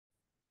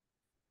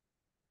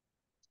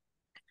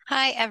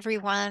Hi,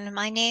 everyone.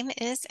 My name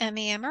is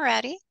Emmy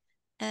Amoretti,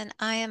 and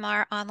I am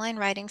our Online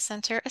Writing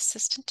Center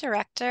Assistant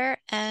Director,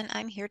 and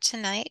I'm here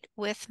tonight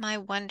with my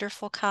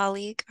wonderful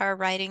colleague, our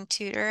writing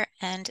tutor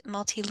and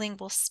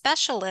multilingual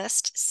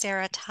specialist,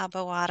 Sarah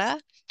Tabawada.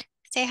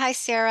 Say hi,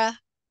 Sarah.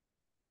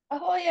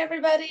 Ahoy,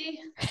 everybody.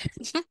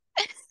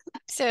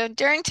 So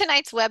during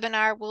tonight's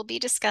webinar, we'll be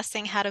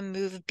discussing how to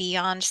move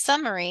beyond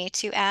summary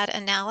to add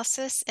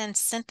analysis and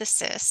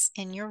synthesis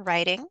in your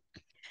writing.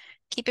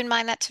 Keep in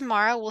mind that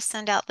tomorrow we'll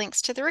send out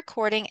links to the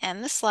recording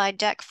and the slide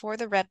deck for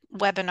the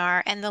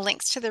webinar, and the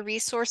links to the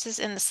resources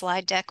in the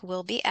slide deck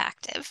will be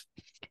active.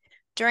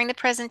 During the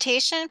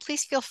presentation,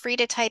 please feel free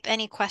to type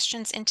any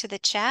questions into the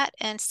chat,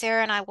 and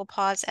Sarah and I will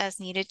pause as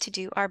needed to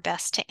do our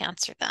best to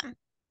answer them.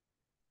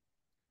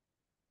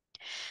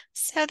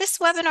 So this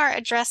webinar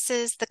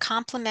addresses the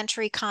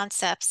complementary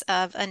concepts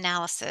of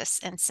analysis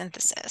and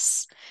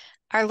synthesis.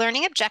 Our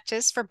learning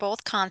objectives for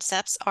both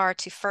concepts are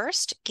to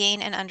first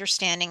gain an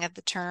understanding of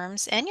the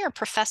terms and your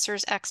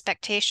professor's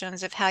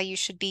expectations of how you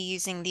should be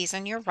using these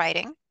in your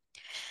writing.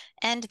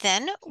 And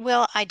then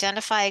we'll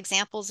identify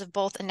examples of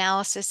both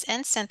analysis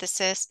and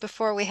synthesis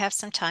before we have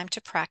some time to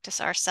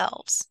practice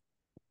ourselves.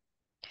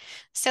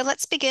 So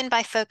let's begin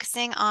by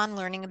focusing on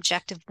learning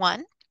objective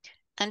 1.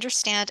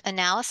 Understand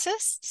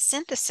analysis,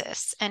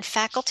 synthesis, and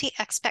faculty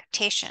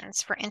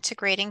expectations for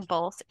integrating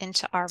both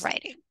into our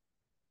writing.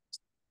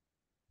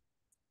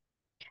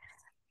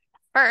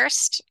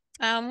 First,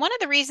 one of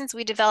the reasons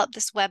we developed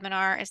this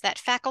webinar is that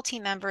faculty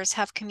members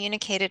have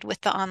communicated with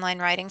the Online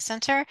Writing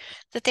Center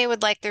that they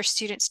would like their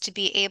students to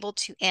be able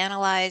to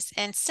analyze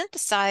and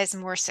synthesize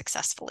more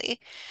successfully.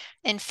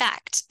 In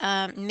fact,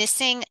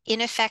 missing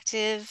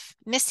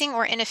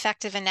or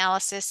ineffective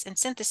analysis and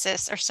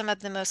synthesis are some of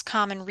the most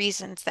common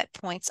reasons that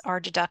points are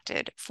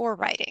deducted for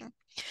writing.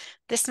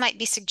 This might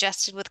be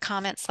suggested with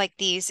comments like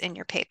these in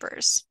your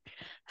papers.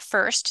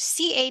 First,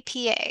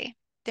 CAPA.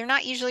 They're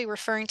not usually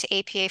referring to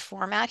APA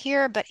format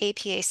here, but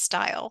APA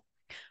style.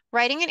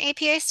 Writing in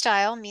APA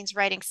style means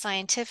writing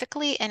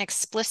scientifically and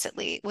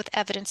explicitly with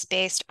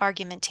evidence-based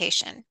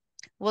argumentation.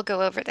 We'll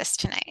go over this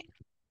tonight.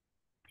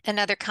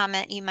 Another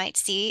comment you might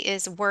see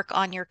is work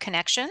on your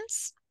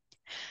connections.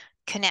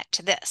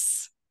 Connect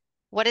this.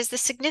 What is the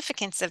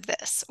significance of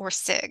this, or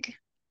SIG?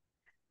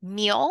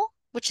 Meal,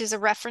 which is a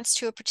reference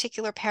to a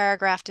particular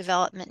paragraph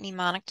development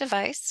mnemonic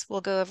device.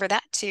 We'll go over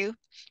that too.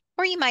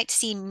 Or you might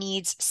see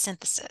needs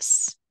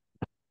synthesis.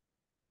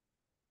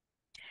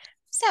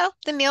 So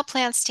the meal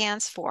plan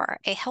stands for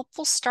a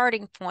helpful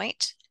starting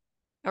point,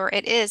 or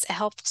it is a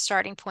helpful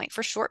starting point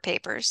for short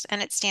papers,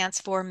 and it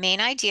stands for main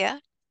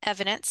idea,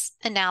 evidence,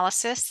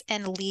 analysis,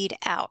 and lead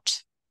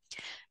out.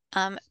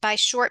 By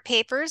short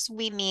papers,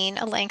 we mean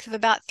a length of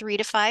about 3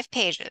 to 5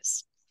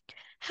 pages.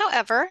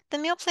 However, the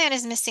meal plan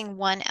is missing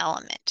one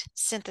element,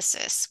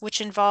 synthesis,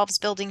 which involves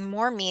building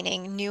more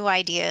meaning, new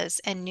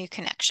ideas, and new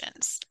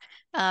connections.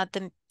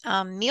 The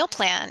meal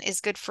plan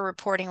is good for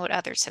reporting what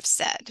others have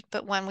said,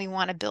 but when we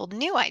want to build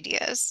new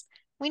ideas,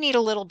 we need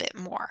a little bit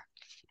more.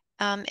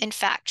 In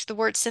fact, the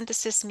word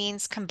synthesis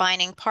means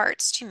combining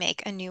parts to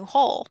make a new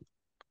whole.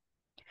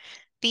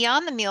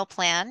 Beyond the meal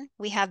plan,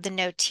 we have the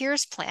No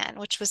Tears plan,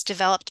 which was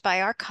developed by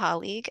our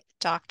colleague,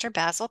 Dr.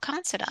 Basil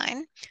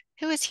Considine,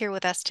 who is here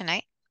with us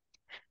tonight.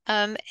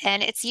 And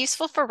it's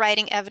useful for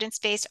writing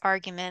evidence-based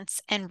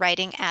arguments and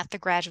writing at the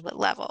graduate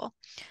level.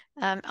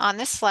 On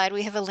this slide,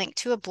 we have a link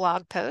to a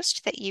blog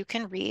post that you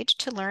can read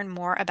to learn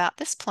more about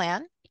this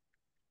plan.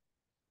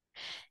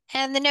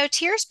 And the No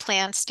Tears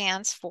plan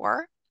stands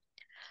for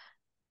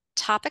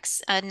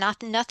topics,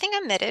 nothing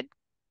omitted,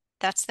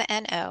 that's the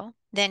NO.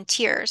 Then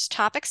tears,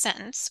 topic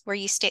sentence, where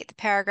you state the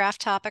paragraph,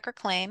 topic, or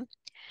claim.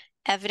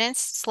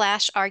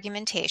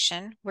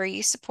 Evidence/argumentation, where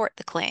you support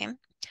the claim.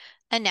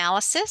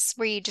 Analysis,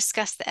 where you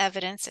discuss the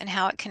evidence and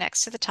how it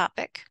connects to the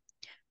topic.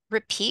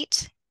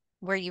 Repeat,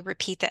 where you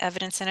repeat the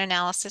evidence and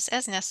analysis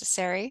as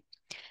necessary.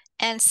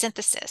 And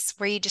synthesis,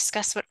 where you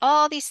discuss what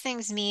all these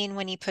things mean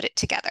when you put it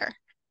together.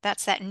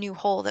 That's that new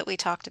whole that we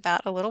talked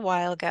about a little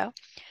while ago.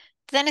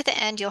 Then at the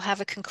end, you'll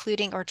have a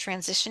concluding or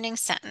transitioning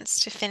sentence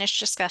to finish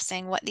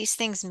discussing what these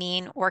things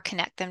mean or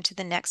connect them to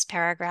the next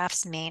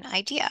paragraph's main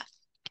idea.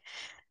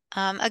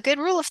 A good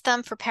rule of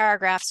thumb for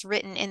paragraphs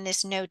written in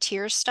this no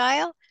tears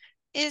style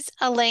is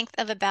a length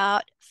of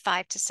about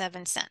 5 to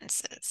 7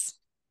 sentences.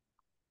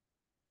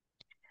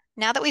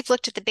 Now that we've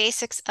looked at the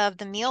basics of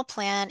the meal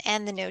plan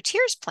and the no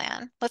tears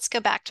plan, let's go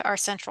back to our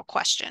central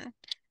question.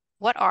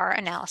 What are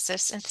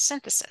analysis and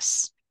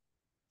synthesis?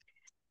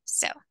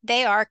 So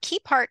they are key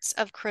parts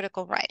of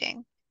critical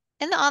writing.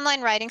 In the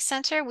Online Writing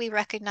Center, we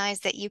recognize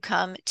that you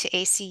come to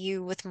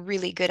ACU with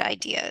really good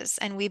ideas,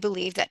 and we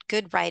believe that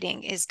good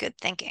writing is good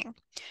thinking.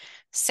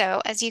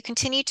 So as you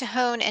continue to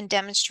hone and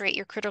demonstrate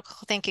your critical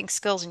thinking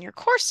skills in your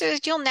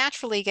courses, you'll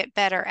naturally get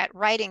better at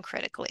writing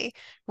critically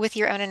with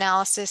your own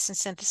analysis and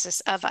synthesis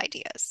of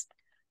ideas.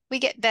 We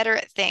get better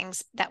at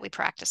things that we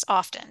practice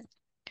often.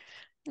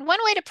 One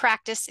way to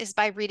practice is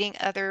by reading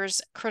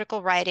others'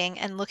 critical writing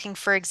and looking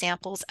for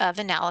examples of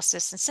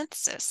analysis and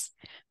synthesis.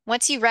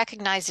 Once you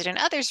recognize it in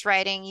others'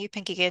 writing, you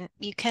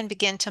can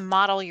begin to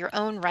model your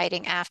own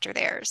writing after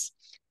theirs.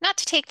 Not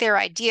to take their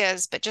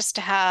ideas, but just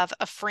to have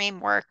a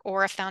framework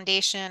or a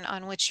foundation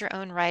on which your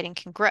own writing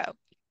can grow.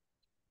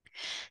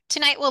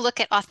 Tonight, we'll look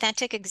at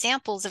authentic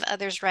examples of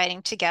others'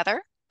 writing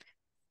together,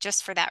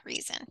 just for that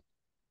reason.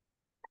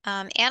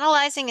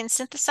 Analyzing and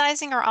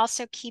synthesizing are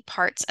also key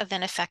parts of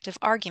an effective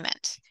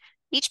argument.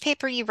 Each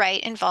paper you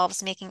write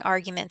involves making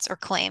arguments or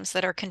claims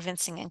that are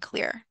convincing and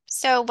clear.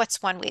 So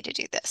what's one way to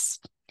do this?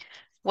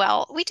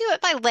 Well, we do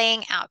it by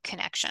laying out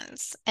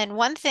connections. And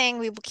one thing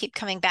we will keep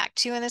coming back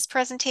to in this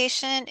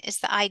presentation is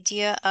the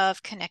idea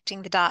of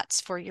connecting the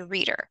dots for your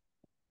reader.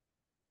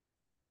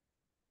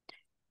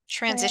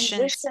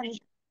 Transitions.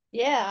 Transition.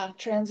 Yeah,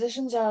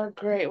 transitions are a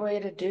great way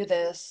to do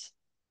this.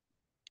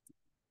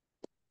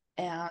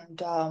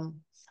 And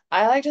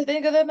I like to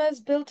think of them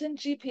as built-in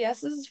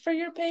GPSs for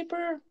your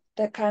paper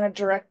that kind of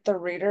direct the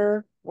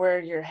reader where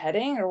you're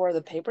heading or where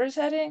the paper is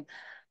heading.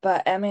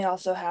 But Emmy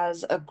also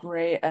has a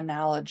great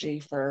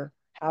analogy for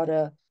how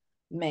to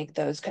make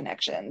those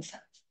connections.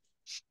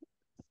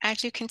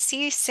 As you can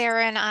see,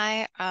 Sarah and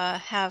I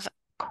have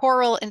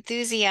choral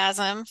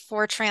enthusiasm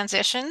for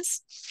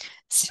transitions.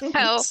 So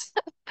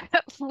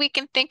we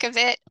can think of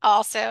it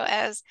also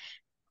as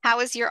how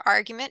is your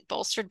argument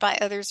bolstered by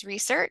others'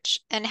 research,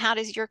 and how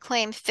does your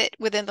claim fit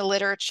within the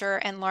literature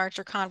and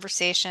larger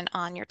conversation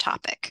on your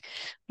topic?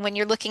 When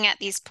you're looking at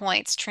these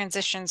points,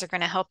 transitions are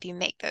going to help you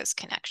make those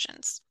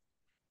connections.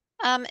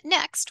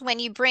 Next, when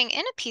you bring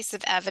in a piece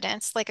of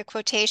evidence, like a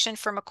quotation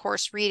from a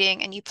course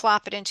reading, and you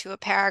plop it into a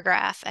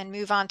paragraph and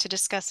move on to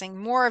discussing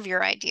more of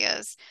your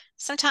ideas,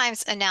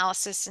 sometimes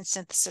analysis and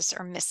synthesis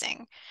are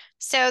missing.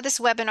 So this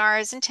webinar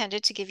is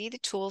intended to give you the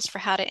tools for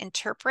how to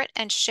interpret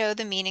and show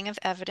the meaning of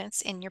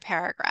evidence in your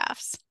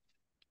paragraphs.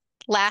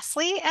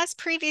 Lastly, as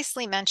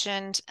previously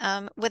mentioned,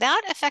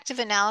 without effective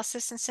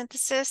analysis and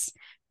synthesis,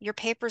 your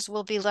papers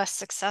will be less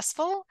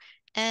successful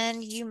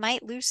and you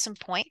might lose some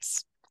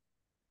points.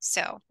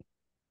 So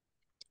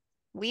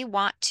we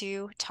want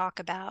to talk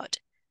about.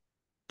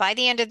 By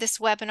the end of this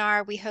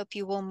webinar, we hope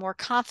you will more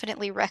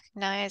confidently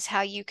recognize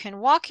how you can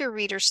walk your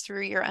readers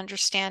through your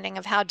understanding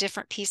of how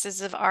different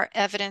pieces of our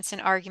evidence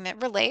and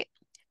argument relate.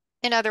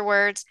 In other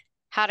words,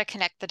 how to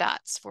connect the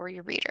dots for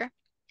your reader.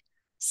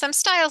 Some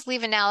styles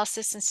leave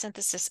analysis and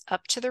synthesis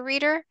up to the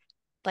reader,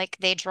 like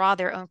they draw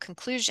their own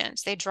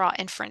conclusions, they draw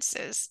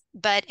inferences.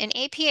 But in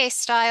APA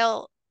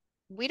style,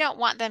 we don't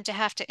want them to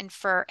have to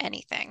infer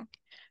anything.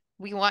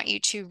 We want you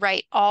to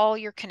write all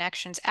your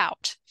connections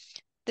out.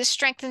 This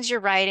strengthens your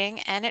writing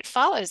and it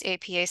follows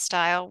APA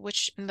style,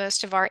 which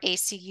most of our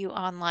ACU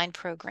online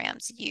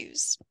programs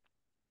use.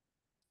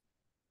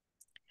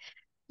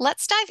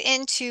 Let's dive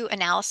into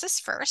analysis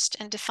first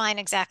and define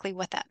exactly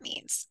what that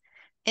means.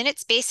 In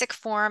its basic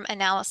form,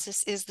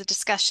 analysis is the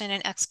discussion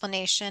and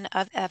explanation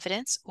of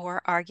evidence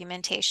or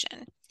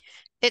argumentation.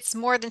 It's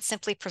more than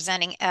simply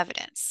presenting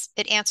evidence.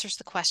 It answers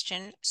the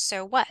question,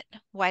 so what?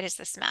 Why does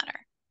this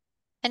matter?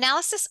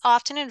 Analysis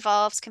often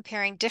involves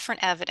comparing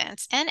different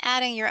evidence and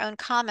adding your own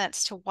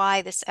comments to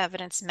why this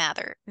evidence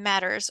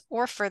matters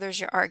or furthers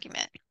your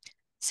argument.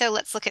 So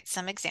let's look at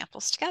some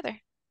examples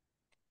together.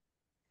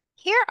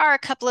 Here are a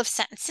couple of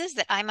sentences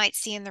that I might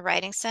see in the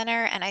Writing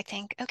Center, and I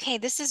think, okay,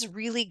 this is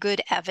really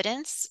good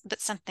evidence, but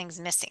something's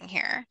missing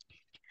here.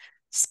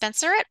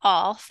 Spencer et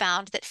al.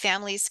 Found that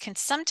families can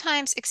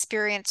sometimes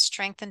experience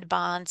strengthened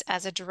bonds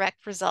as a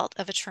direct result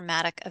of a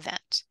traumatic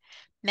event.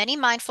 Many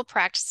mindful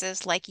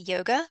practices like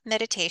yoga,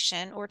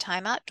 meditation, or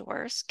time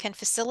outdoors can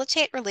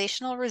facilitate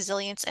relational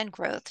resilience and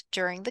growth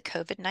during the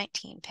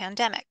COVID-19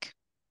 pandemic.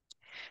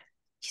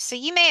 So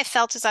you may have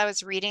felt as I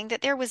was reading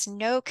that there was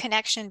no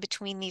connection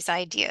between these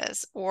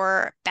ideas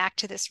or back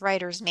to this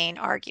writer's main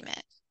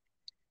argument.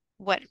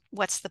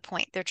 What's the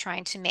point they're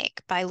trying to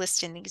make by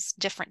listing these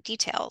different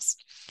details?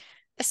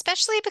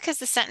 Especially because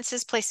the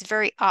sentences place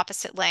very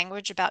opposite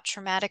language about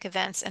traumatic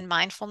events and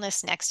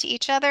mindfulness next to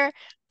each other,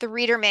 the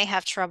reader may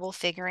have trouble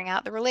figuring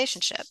out the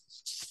relationship.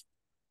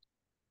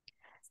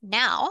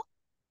 Now,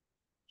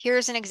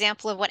 here's an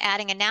example of what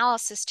adding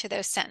analysis to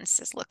those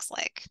sentences looks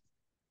like.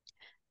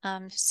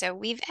 So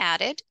we've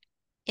added,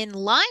 in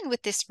line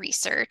with this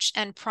research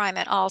and Prime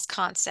et al.'s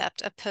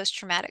concept of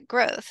post-traumatic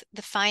growth,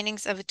 the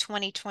findings of a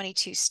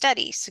 2022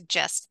 study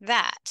suggest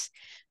that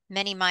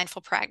many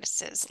mindful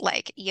practices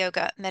like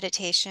yoga,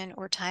 meditation,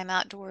 or time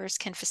outdoors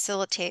can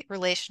facilitate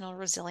relational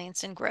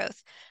resilience and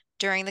growth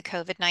during the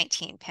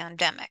COVID-19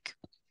 pandemic.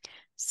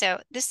 So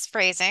this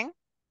phrasing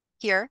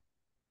here,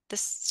 the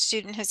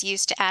student has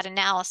used to add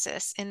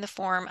analysis in the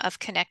form of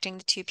connecting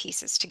the two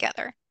pieces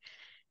together.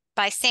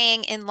 By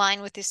saying in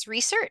line with this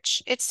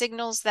research, it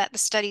signals that the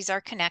studies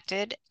are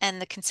connected and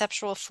the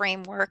conceptual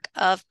framework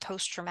of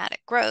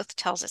post-traumatic growth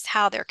tells us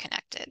how they're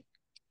connected.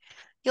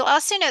 You'll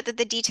also note that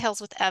the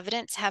details with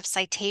evidence have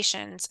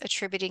citations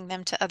attributing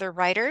them to other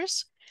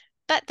writers,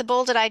 but the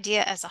bolded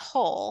idea as a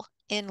whole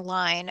in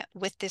line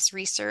with this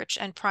research,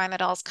 and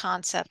Primadol's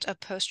concept of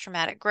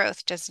post-traumatic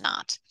growth does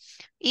not.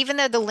 Even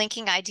though the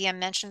linking idea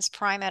mentions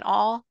Prime et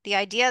al., the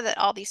idea that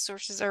all these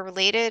sources are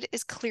related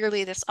is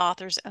clearly this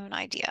author's own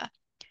idea.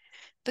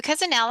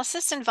 Because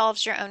analysis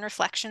involves your own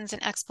reflections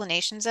and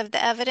explanations of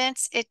the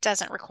evidence, it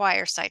doesn't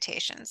require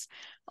citations.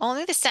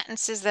 Only the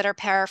sentences that are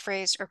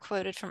paraphrased or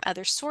quoted from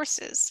other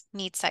sources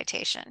need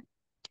citation.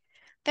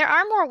 There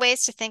are more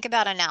ways to think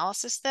about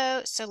analysis,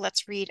 though, so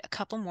let's read a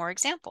couple more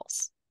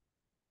examples.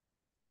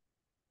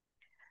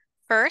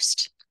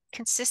 First,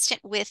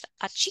 consistent with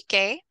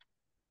Achike,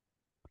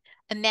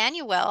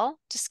 Emmanuel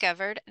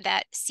discovered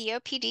that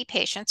COPD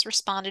patients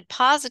responded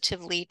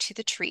positively to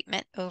the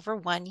treatment over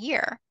 1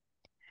 year.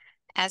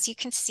 As you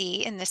can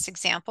see in this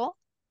example,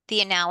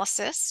 the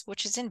analysis,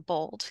 which is in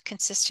bold,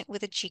 consistent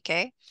with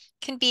Achike,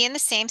 can be in the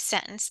same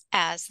sentence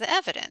as the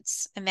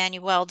evidence.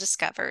 Emmanuel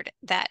discovered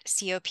that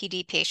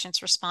COPD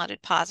patients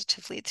responded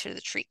positively to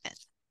the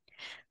treatment.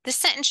 This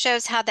sentence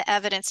shows how the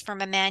evidence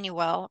from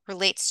Emmanuel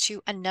relates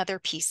to another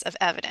piece of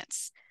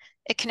evidence.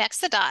 It connects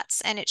the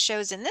dots, and it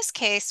shows in this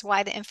case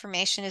why the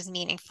information is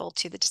meaningful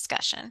to the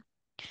discussion.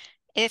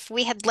 If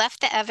we had left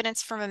the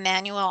evidence from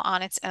Emmanuel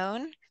on its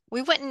own,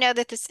 we wouldn't know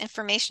that this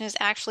information is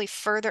actually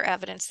further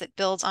evidence that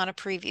builds on a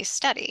previous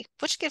study,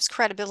 which gives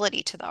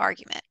credibility to the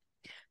argument.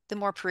 The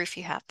more proof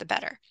you have, the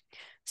better.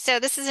 So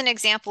this is an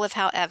example of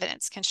how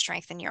evidence can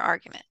strengthen your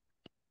argument.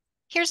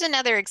 Here's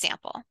another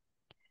example.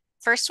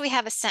 First, we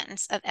have a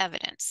sentence of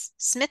evidence.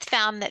 Smith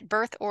found that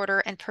birth order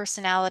and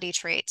personality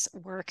traits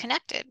were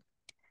connected.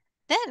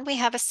 Then we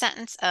have a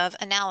sentence of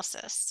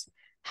analysis.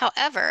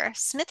 However,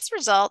 Smith's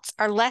results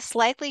are less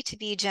likely to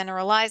be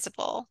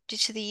generalizable due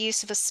to the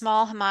use of a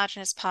small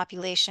homogeneous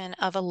population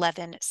of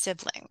 11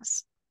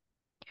 siblings.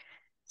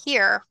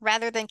 Here,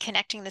 rather than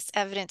connecting this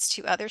evidence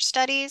to other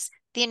studies,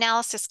 the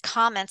analysis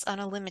comments on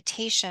a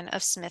limitation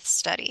of Smith's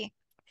study.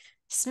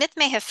 Smith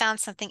may have found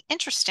something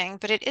interesting,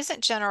 but it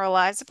isn't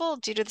generalizable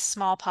due to the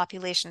small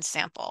population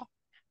sample.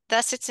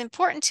 Thus, it's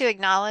important to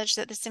acknowledge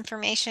that this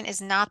information is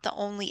not the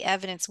only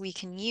evidence we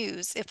can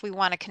use if we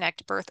want to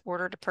connect birth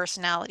order to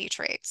personality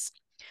traits.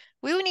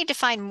 We would need to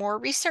find more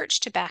research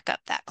to back up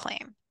that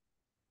claim.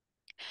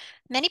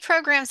 Many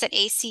programs at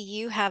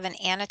ACU have an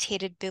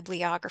annotated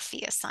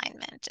bibliography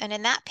assignment, and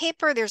in that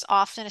paper, there's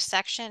often a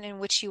section in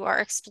which you are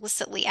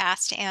explicitly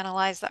asked to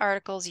analyze the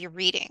articles you're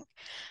reading.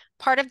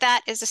 Part of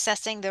that is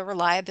assessing the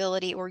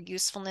reliability or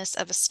usefulness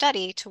of a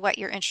study to what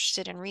you're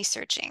interested in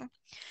researching.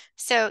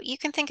 So you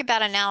can think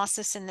about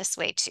analysis in this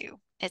way too.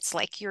 It's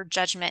like your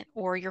judgment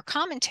or your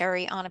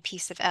commentary on a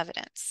piece of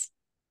evidence.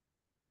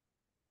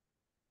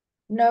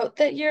 Note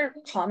that you're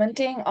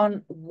commenting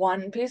on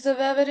one piece of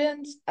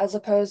evidence as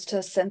opposed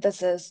to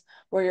synthesis,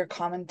 where you're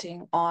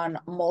commenting on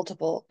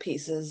multiple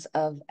pieces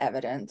of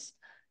evidence.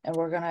 And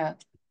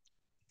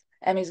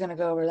Emmy's gonna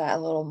go over that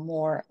a little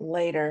more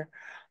later.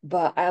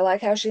 But I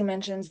like how she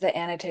mentions the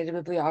annotated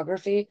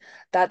bibliography.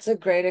 That's a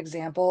great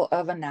example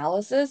of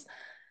analysis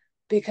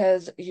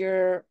because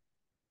you're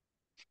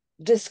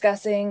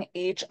discussing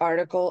each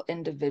article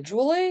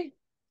individually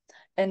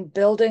and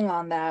building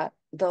on that.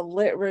 The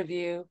lit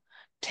review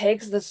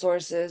takes the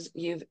sources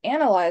you've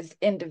analyzed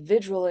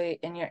individually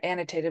in your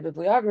annotated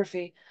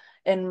bibliography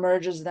and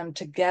merges them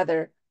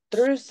together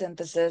through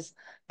synthesis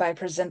by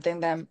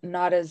presenting them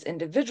not as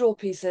individual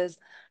pieces,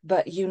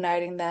 but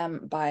uniting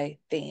them by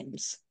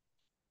themes.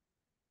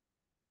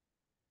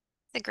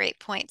 That's a great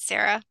point,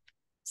 Sarah.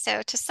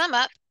 So to sum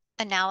up,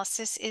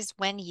 analysis is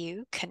when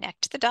you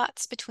connect the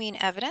dots between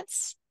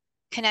evidence,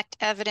 connect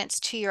evidence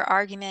to your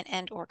argument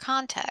and or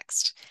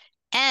context,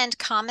 and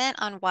comment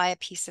on why a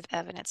piece of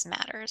evidence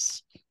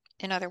matters.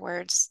 In other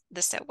words,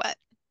 the so what.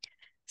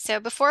 So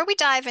before we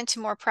dive into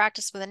more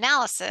practice with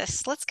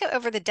analysis, let's go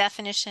over the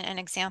definition and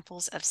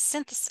examples of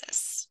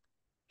synthesis.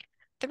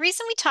 The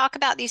reason we talk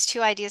about these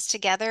two ideas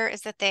together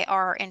is that they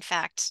are, in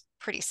fact,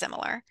 pretty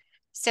similar.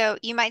 So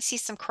you might see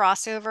some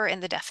crossover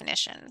in the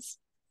definitions.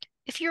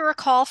 If you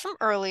recall from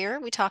earlier,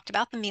 we talked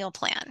about the meal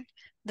plan.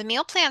 The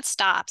meal plan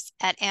stops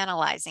at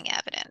analyzing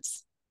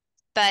evidence.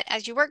 But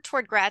as you work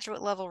toward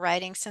graduate level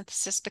writing,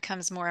 synthesis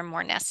becomes more and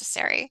more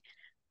necessary.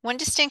 One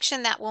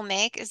distinction that we'll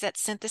make is that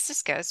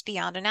synthesis goes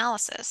beyond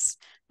analysis.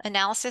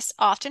 Analysis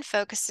often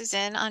focuses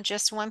in on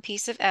just one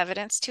piece of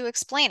evidence to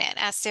explain it,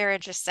 as Sarah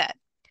just said.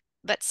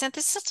 But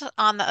synthesis,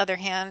 on the other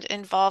hand,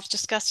 involves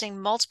discussing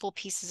multiple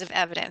pieces of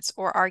evidence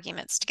or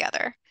arguments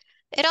together.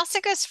 It also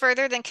goes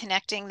further than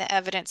connecting the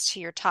evidence to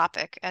your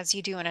topic as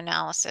you do an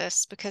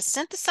analysis, because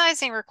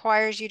synthesizing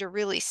requires you to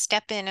really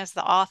step in as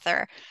the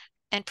author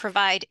and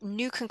provide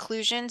new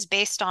conclusions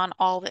based on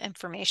all the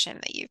information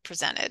that you've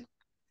presented.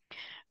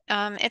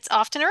 It's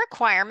often a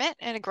requirement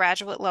in a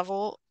graduate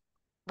level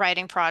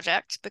writing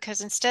project because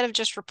instead of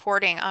just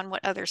reporting on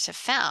what others have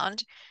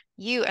found,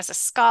 you as a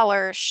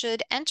scholar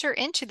should enter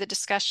into the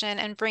discussion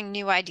and bring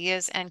new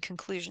ideas and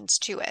conclusions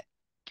to it.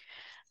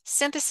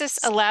 Synthesis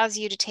allows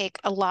you to take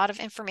a lot of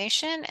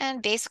information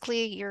and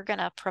basically you're going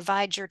to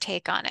provide your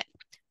take on it.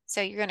 So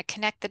you're going to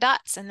connect the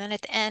dots and then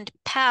at the end,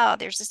 pow,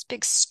 there's this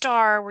big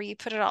star where you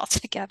put it all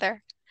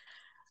together.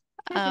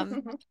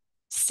 Um,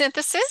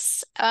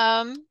 Synthesis,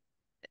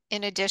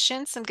 in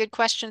addition, some good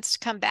questions to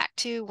come back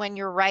to when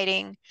you're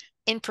writing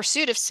in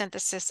pursuit of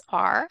synthesis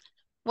are,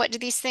 what do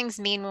these things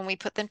mean when we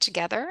put them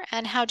together?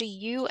 And how do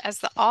you, as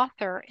the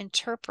author,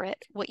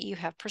 interpret what you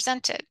have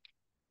presented?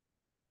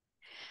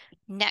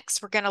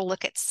 Next, we're going to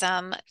look at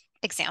some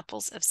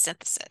examples of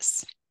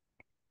synthesis.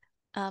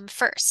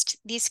 First,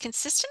 these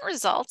consistent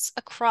results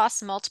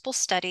across multiple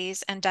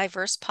studies and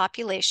diverse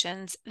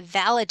populations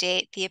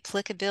validate the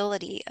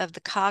applicability of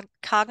the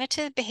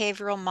cognitive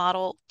behavioral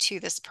model to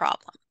this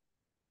problem.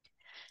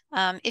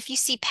 If you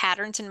see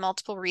patterns in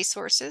multiple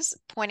resources,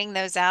 pointing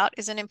those out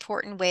is an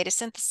important way to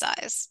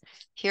synthesize.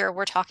 Here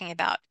we're talking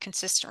about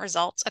consistent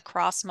results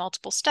across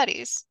multiple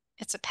studies.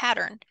 It's a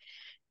pattern.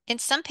 In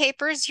some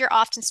papers, you're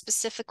often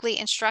specifically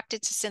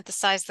instructed to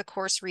synthesize the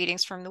course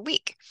readings from the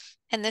week,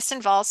 and this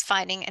involves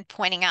finding and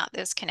pointing out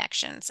those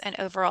connections and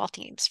overall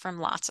themes from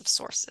lots of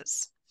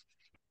sources.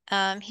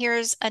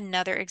 Here's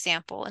another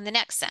example in the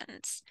next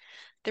sentence.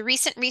 The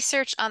recent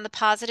research on the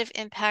positive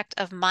impact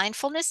of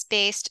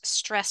mindfulness-based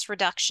stress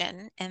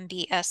reduction,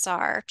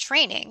 MBSR,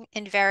 training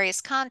in various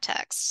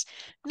contexts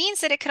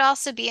means that it could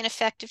also be an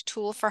effective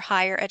tool for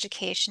higher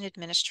education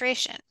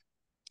administration.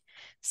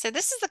 So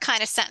this is the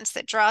kind of sentence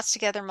that draws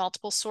together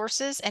multiple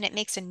sources and it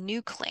makes a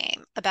new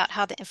claim about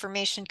how the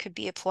information could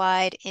be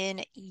applied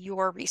in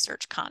your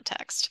research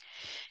context.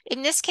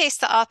 In this case,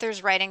 the author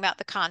is writing about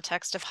the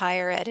context of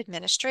higher ed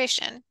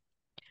administration.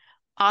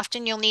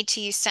 Often you'll need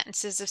to use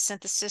sentences of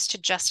synthesis to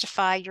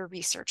justify your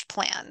research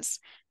plans.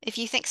 If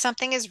you think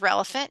something is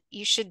relevant,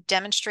 you should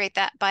demonstrate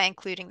that by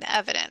including the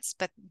evidence,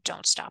 but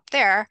don't stop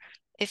there.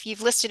 If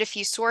you've listed a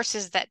few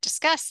sources that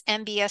discuss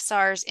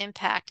MBSR's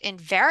impact in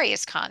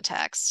various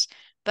contexts,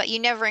 but you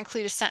never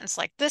include a sentence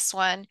like this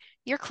one,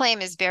 your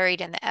claim is buried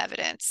in the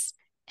evidence,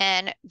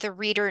 and the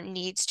reader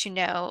needs to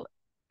know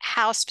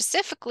how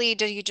specifically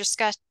does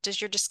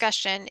your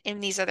discussion in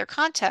these other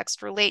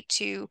contexts relate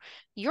to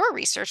your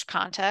research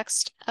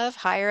context of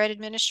higher ed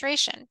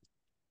administration.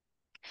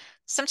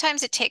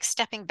 Sometimes it takes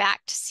stepping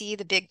back to see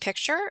the big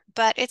picture,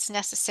 but it's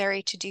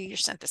necessary to do your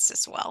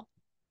synthesis well.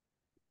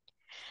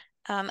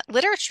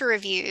 Literature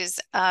reviews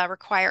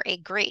require a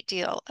great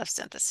deal of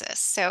synthesis.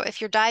 So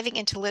if you're diving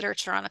into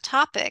literature on a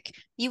topic,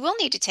 you will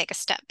need to take a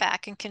step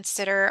back and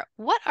consider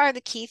what are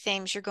the key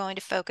themes you're going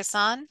to focus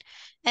on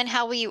and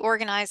how will you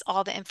organize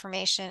all the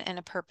information in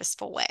a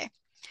purposeful way.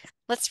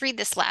 Let's read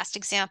this last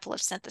example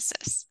of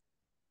synthesis.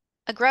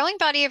 A growing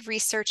body of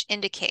research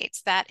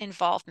indicates that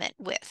involvement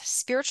with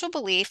spiritual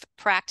belief,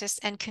 practice,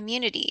 and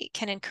community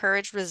can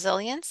encourage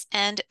resilience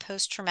and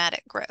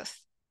post-traumatic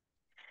growth.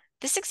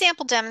 This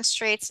example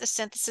demonstrates a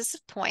synthesis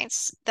of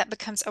points that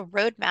becomes a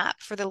roadmap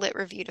for the lit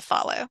review to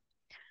follow.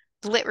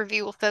 The lit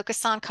review will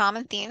focus on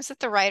common themes that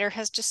the writer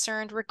has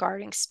discerned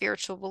regarding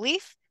spiritual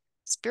belief,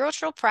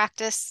 spiritual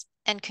practice,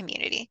 and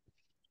community,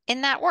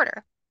 in that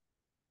order.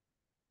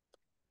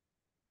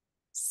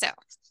 So,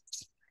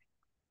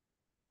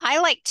 I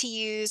like to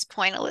use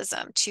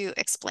pointillism to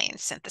explain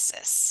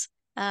synthesis.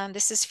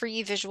 This is for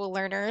you visual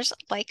learners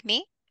like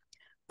me.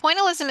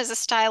 Pointillism is a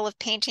style of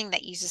painting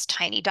that uses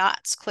tiny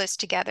dots close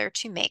together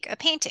to make a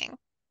painting.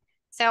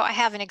 So I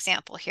have an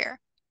example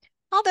here,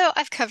 although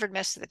I've covered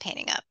most of the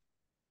painting up.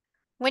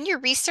 When you're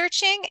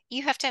researching,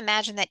 you have to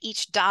imagine that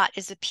each dot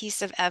is a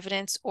piece of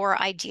evidence or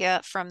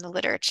idea from the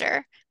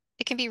literature.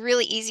 It can be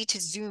really easy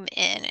to zoom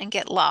in and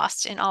get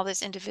lost in all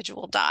those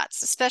individual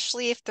dots,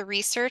 especially if the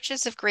research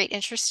is of great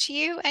interest to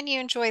you and you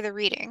enjoy the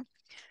reading.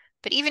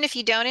 But even if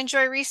you don't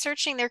enjoy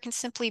researching, there can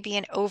simply be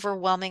an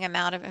overwhelming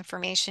amount of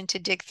information to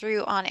dig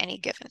through on any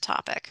given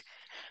topic.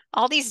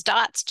 All these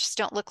dots just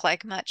don't look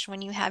like much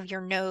when you have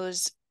your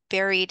nose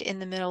buried in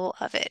the middle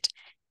of it,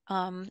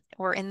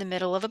 or in the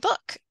middle of a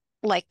book,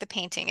 like the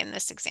painting in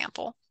this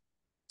example.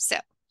 So,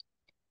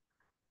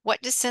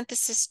 what does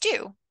synthesis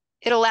do?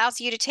 It allows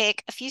you to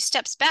take a few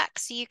steps back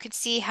so you can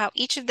see how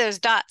each of those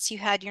dots you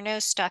had your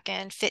nose stuck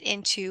in fit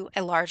into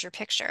a larger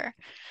picture.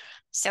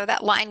 So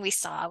that line we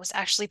saw was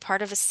actually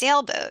part of a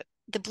sailboat.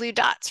 The blue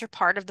dots are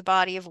part of the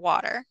body of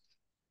water.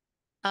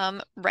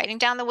 Writing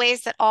down the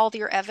ways that all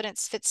your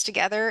evidence fits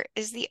together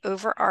is the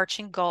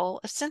overarching goal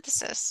of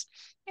synthesis.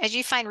 As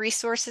you find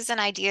resources and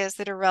ideas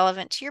that are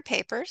relevant to your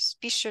papers,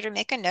 be sure to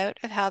make a note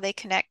of how they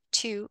connect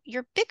to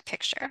your big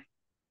picture.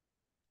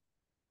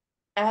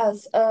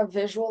 As a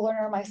visual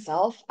learner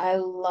myself, I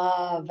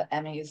love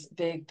Emmy's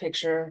big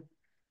picture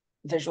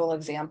visual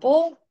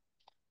example.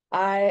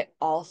 I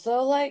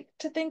also like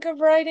to think of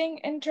writing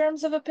in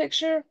terms of a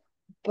picture,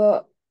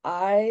 but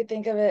I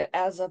think of it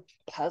as a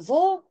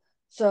puzzle.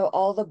 So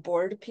all the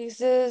board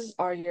pieces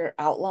are your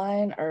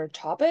outline or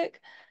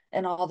topic,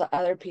 and all the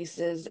other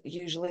pieces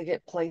usually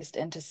get placed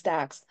into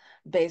stacks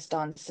based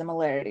on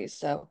similarities.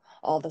 So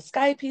all the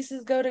sky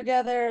pieces go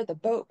together, the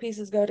boat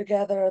pieces go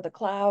together, the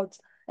clouds,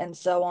 and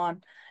so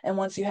on. And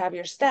once you have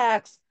your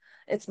stacks,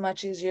 it's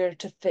much easier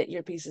to fit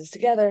your pieces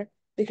together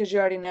because you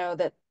already know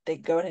that they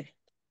go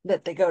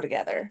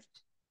together.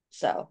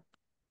 So,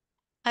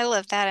 I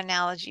love that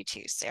analogy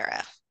too,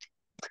 Sarah.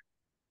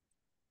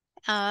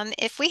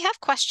 If we have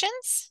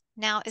questions,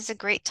 Now is a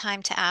great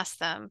time to ask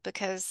them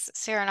because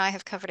Sarah and I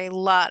have covered a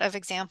lot of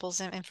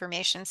examples and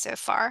information so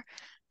far.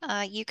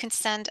 You can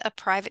send a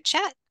private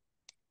chat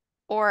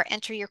or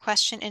enter your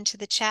question into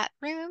the chat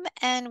room,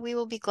 and we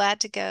will be glad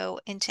to go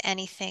into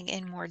anything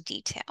in more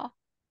detail.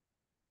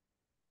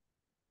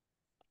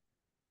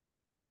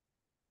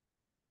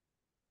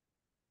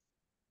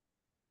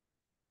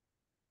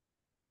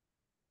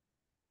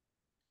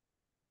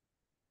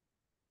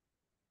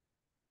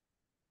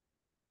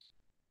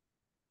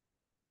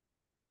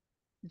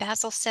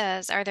 Basil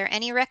says, are there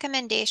any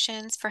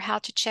recommendations for how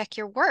to check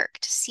your work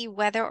to see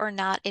whether or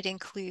not it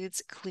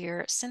includes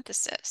clear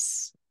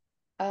synthesis?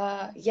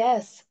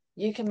 Yes,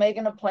 you can make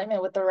an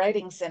appointment with the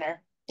writing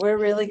center. We're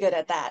really good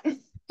at that.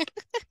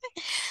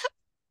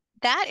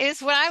 That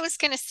is what I was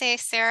going to say,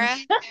 Sarah.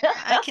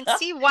 I can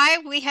see why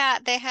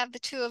they have the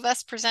two of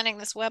us presenting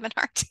this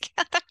webinar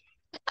together.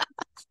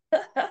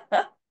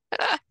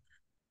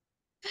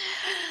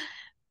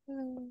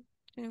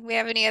 Do we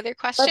have any other But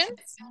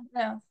questions?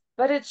 no,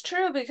 but it's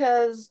true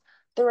because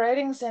the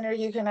writing center,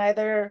 you can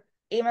either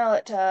email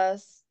it to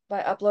us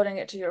by uploading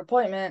it to your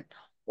appointment,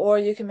 or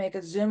you can make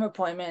a Zoom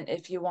appointment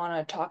if you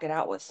want to talk it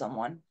out with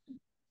someone.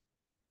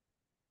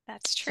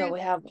 That's So true. we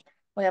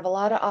have a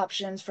lot of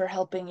options for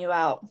helping you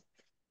out.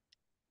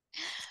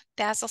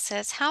 Basil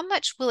says, how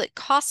much will it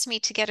cost me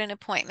to get an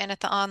appointment at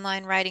the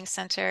online writing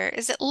center?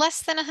 Is it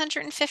less than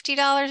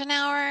 $150 an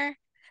hour?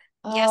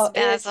 Yes, Oh,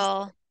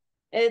 Basil.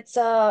 it's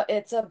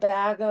a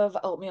bag of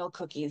oatmeal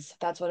cookies.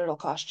 That's what it'll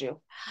cost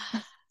you.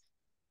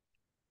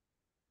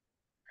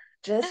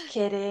 Just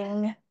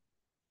kidding.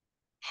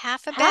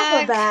 Half a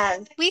Half a bag?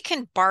 bag. We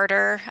can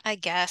barter, I We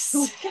guess,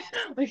 can,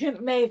 we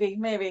can maybe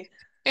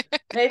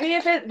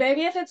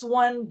if it's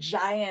one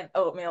giant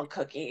oatmeal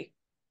cookie.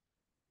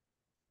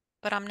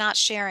 but I'm not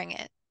sharing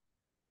it.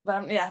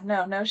 But yeah,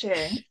 no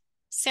sharing.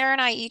 Sarah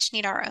and I each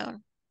need our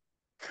own.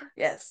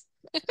 Yes.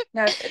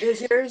 Now,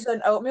 is yours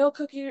an oatmeal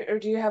cookie or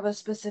do you have a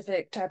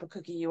specific type of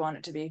cookie you want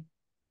it to be?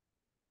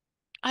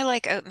 I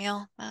like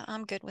oatmeal.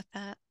 I'm good with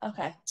that.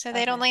 Okay. So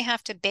they'd Okay. only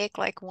have to bake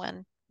like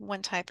one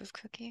type of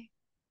cookie.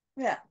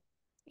 Yeah.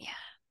 Yeah.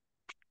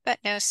 But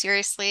no,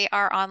 seriously,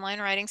 our online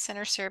writing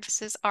center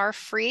services are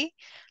free.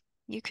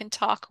 You can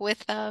talk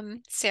with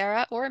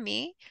Sarah or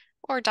me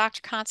or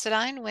Dr.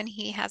 Considine when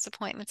he has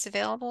appointments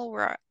available.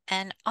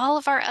 And all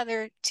of our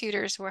other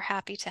tutors were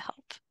happy to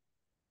help.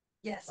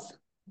 Yes.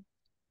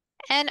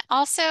 And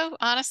also,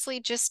 honestly,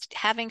 just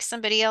having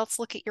somebody else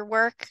look at your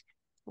work,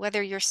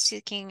 whether you're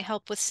seeking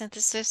help with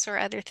synthesis or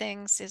other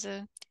things, is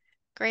a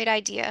great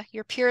idea.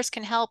 Your peers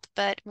can help,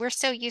 but we're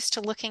so used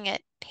to looking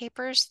at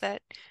papers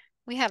that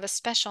we have a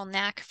special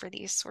knack for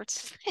these sorts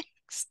of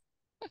things.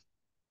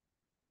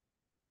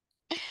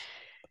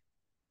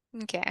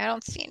 Okay, I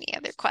don't see any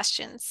other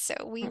questions, so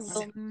we Mm-mm.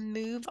 will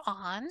move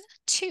on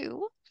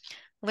to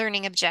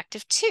learning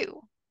objective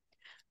 2.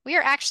 We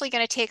are actually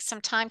going to take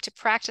some time to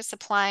practice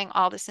applying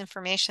all this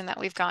information that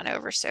we've gone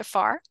over so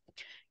far.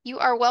 You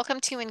are welcome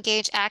to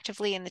engage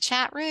actively in the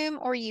chat room,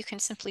 or you can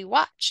simply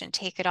watch and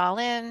take it all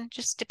in,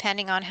 just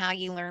depending on how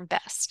you learn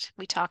best.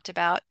 We talked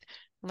about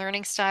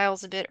learning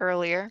styles a bit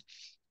earlier.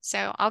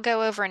 So I'll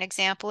go over an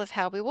example of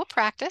how we will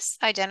practice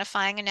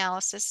identifying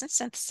analysis and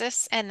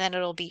synthesis, and then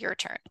it'll be your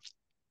turn.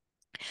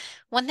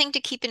 One thing to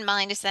keep in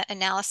mind is that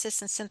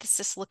analysis and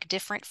synthesis look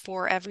different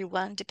for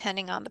everyone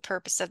depending on the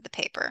purpose of the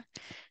paper.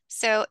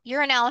 So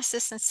your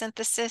analysis and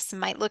synthesis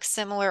might look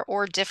similar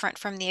or different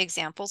from the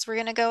examples we're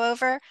going to go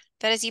over,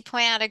 but as you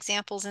point out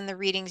examples in the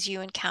readings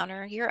you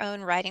encounter, your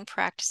own writing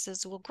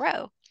practices will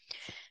grow.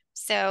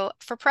 So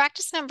for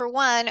practice number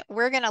 1,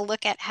 we're going to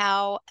look at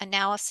how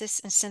analysis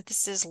and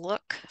synthesis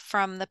look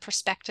from the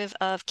perspective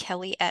of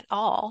Kelly et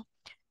al.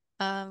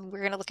 We're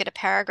going to look at a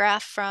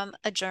paragraph from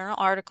a journal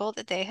article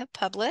that they have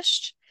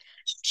published.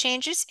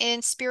 Changes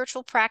in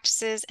spiritual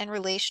practices and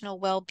relational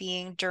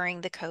well-being during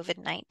the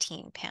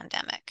COVID-19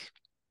 pandemic.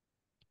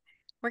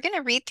 We're going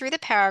to read through the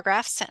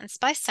paragraph sentence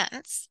by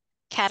sentence,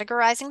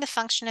 categorizing the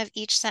function of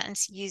each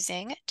sentence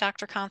using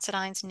Dr.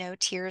 Considine's no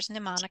tears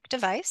mnemonic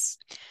device.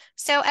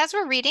 So as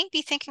we're reading,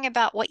 be thinking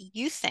about what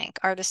you think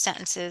are the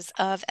sentences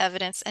of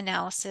evidence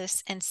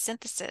analysis and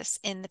synthesis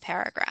in the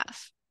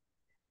paragraph.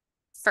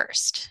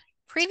 First,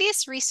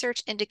 previous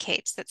research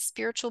indicates that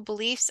spiritual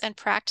beliefs and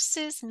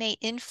practices may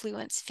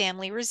influence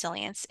family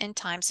resilience in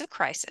times of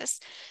crisis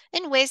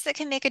in ways that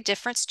can make a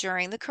difference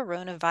during the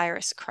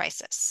coronavirus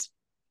crisis.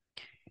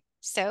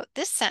 So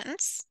this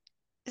sentence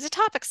is a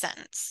topic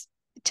sentence.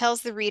 It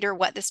tells the reader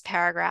what this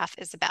paragraph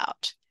is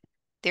about.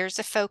 There's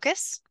a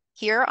focus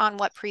here on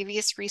what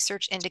previous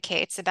research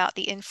indicates about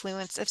the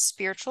influence of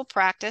spiritual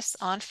practice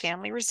on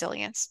family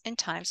resilience in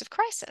times of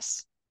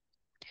crisis.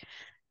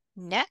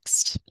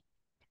 Next,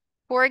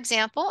 for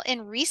example,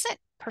 in recent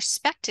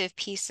perspective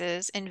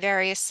pieces in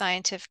various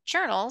scientific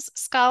journals,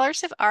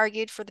 scholars have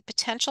argued for the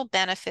potential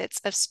benefits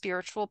of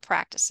spiritual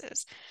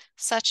practices,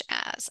 such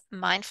as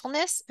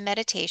mindfulness,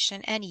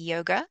 meditation, and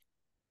yoga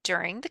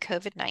during the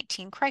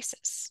COVID-19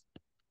 crisis.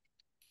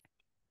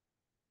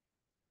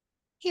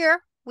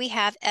 Here we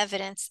have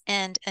evidence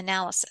and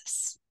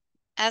analysis.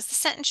 As the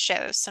sentence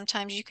shows,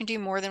 sometimes you can do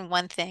more than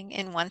one thing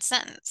in one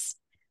sentence.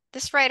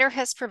 This writer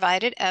has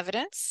provided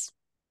evidence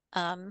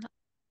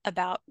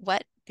about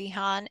what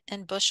Behan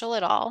and Bushell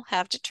et al.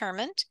 Have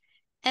determined,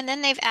 and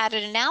then they've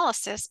added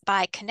analysis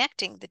by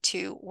connecting the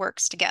two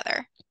works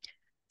together.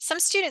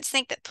 Some students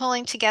think that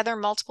pulling together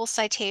multiple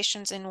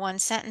citations in one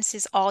sentence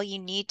is all you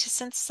need to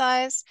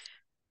synthesize,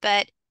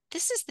 but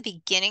this is the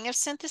beginning of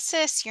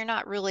synthesis. You're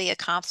not really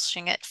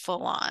accomplishing it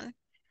full on.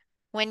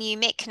 When you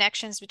make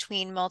connections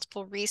between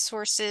multiple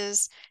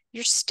resources,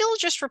 you're still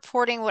just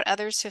reporting what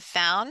others have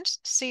found,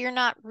 so you're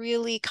not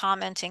really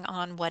commenting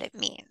on what it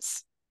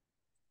means.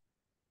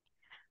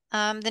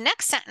 The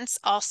next sentence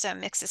also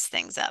mixes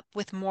things up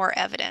with more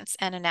evidence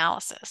and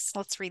analysis.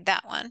 Let's read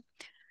that one.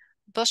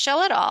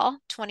 Bushell et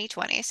al.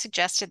 2020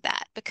 suggested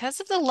that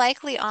because of the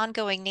likely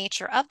ongoing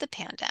nature of the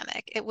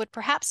pandemic, it would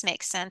perhaps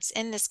make sense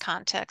in this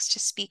context to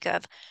speak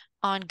of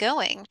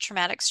ongoing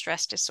traumatic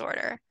stress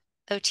disorder,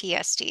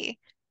 OTSD,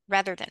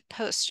 rather than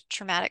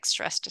post-traumatic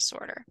stress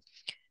disorder,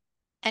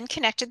 and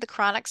connected the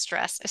chronic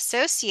stress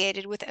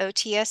associated with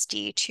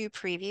OTSD to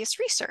previous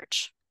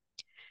research.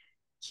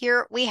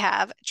 Here we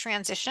have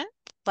transition,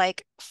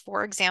 like,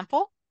 for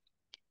example,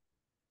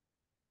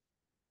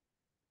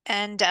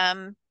 and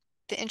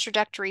the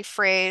introductory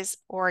phrase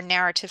or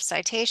narrative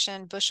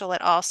citation, Bushell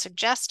et al.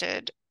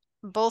 Suggested,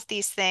 both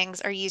these things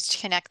are used to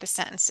connect the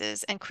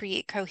sentences and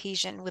create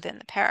cohesion within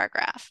the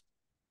paragraph.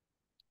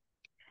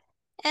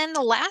 And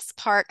the last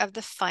part of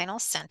the final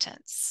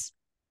sentence,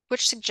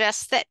 which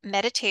suggests that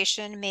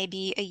meditation may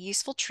be a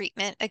useful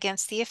treatment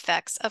against the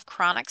effects of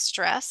chronic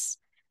stress.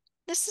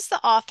 This is the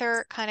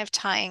author kind of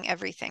tying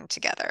everything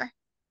together,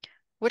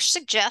 which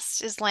suggests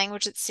is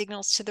language that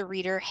signals to the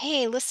reader,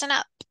 hey, listen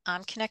up,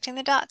 I'm connecting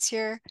the dots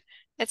here.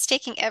 It's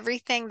taking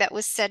everything that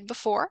was said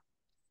before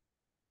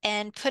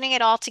and putting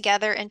it all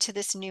together into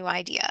this new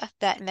idea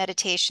that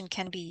meditation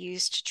can be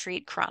used to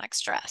treat chronic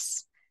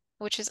stress,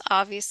 which is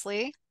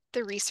obviously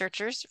the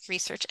researcher's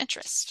research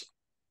interest.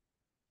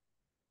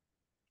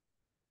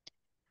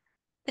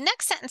 The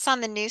next sentence on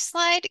the new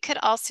slide could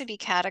also be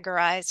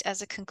categorized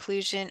as a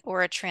conclusion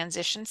or a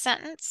transition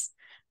sentence,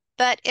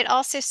 but it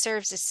also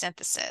serves as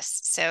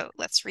synthesis. So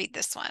let's read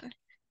this one.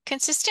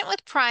 Consistent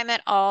with Prime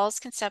et al.'s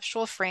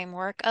conceptual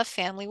framework of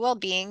family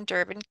well-being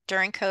during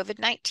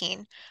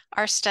COVID-19,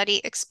 our study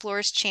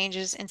explores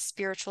changes in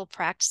spiritual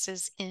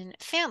practices in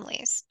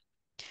families.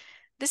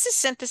 This is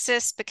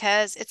synthesis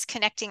because it's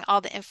connecting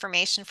all the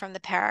information from the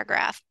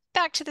paragraph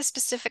back to the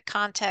specific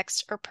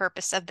context or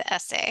purpose of the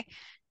essay,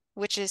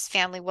 which is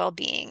family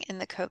well-being in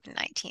the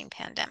COVID-19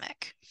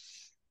 pandemic.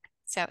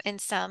 So in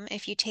sum,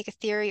 if you take a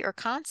theory or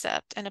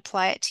concept and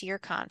apply it to your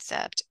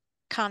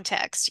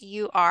context,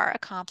 you are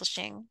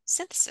accomplishing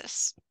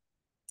synthesis.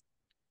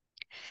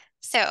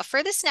 So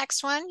for this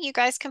next one, you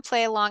guys can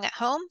play along at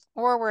home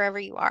or wherever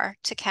you are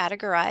to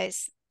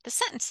categorize the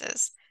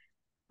sentences.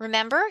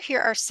 Remember,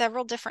 here are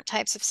several different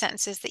types of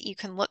sentences that you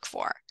can look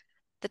for.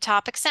 The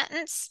topic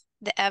sentence,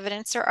 the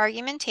evidence or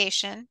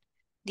argumentation,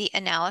 the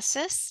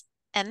analysis,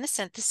 and the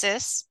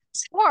synthesis,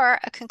 or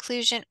a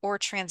conclusion or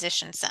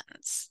transition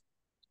sentence.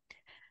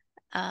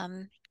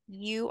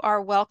 You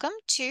are welcome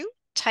to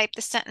type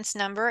the sentence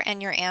number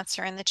and your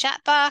answer in the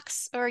chat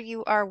box, or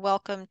you are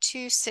welcome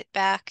to sit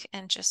back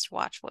and just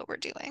watch what we're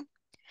doing.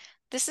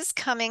 This is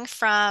coming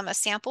from a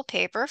sample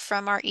paper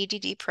from our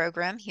EDD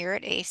program here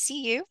at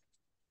ACU.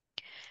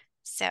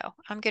 So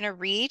I'm going to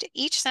read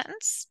each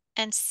sentence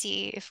and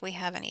see if we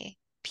have any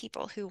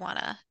people who want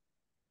to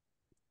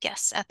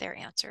guess at their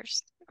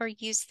answers or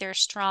use their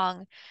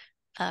strong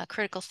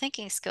critical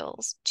thinking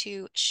skills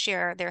to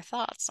share their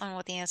thoughts on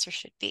what the answer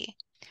should be.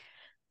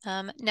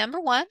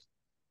 Number one,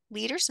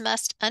 leaders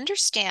must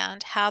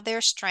understand how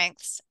their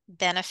strengths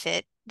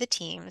benefit the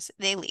teams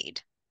they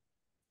lead.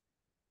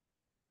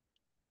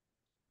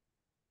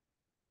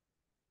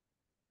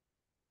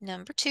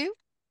 Number two,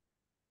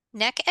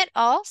 Neck et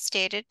al.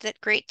 Stated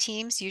that great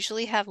teams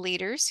usually have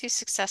leaders who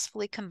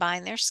successfully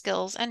combine their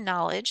skills and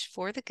knowledge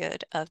for the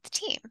good of the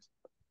team.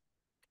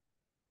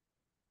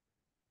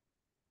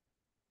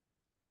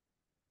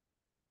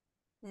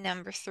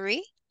 Number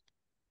three,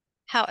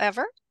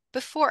 however,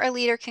 before a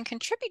leader can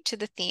contribute to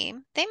the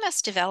theme, they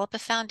must develop a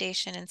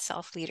foundation in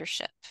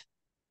self-leadership.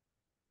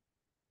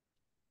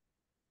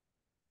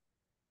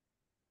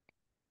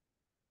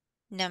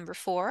 Number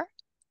four,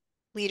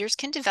 leaders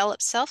can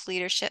develop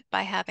self-leadership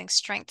by having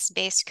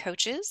strengths-based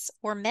coaches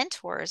or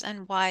mentors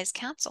and wise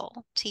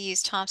counsel, to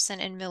use Thompson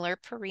and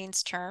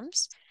Miller-Perrine's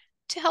terms,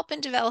 to help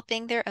in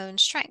developing their own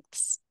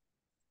strengths.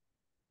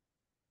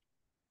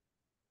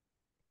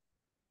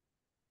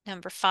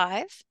 Number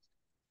five,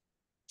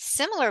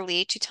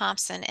 similarly to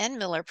Thompson and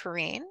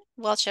Miller-Perrine,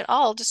 Welch et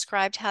al.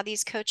 Described how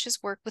these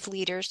coaches work with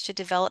leaders to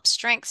develop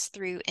strengths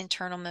through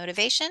internal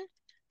motivation,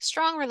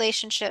 strong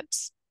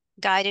relationships,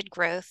 guided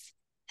growth,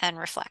 and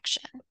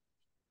reflection.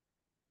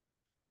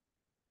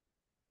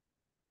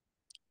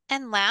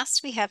 And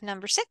last, we have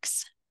number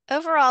six.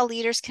 Overall,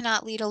 leaders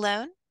cannot lead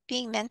alone.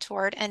 Being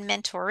mentored and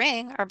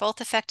mentoring are both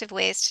effective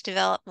ways to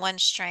develop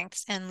one's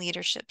strengths and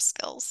leadership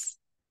skills.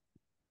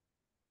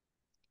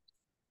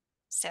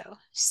 So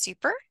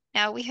super.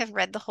 Now we have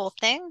read the whole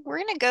thing. We're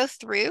going to go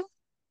through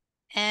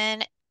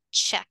and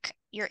check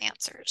your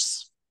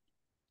answers.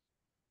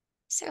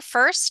 So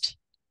first,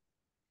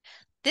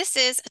 this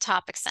is a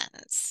topic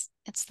sentence.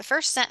 It's the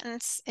first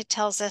sentence. It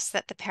tells us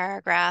that the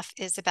paragraph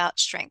is about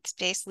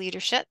strengths-based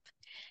leadership.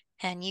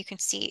 And you can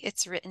see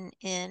it's written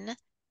in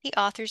the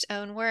author's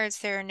own words.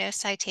 There are no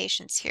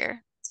citations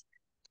here.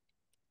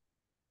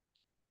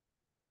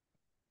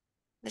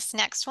 This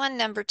next one,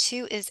 number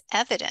 2, is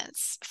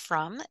evidence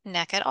from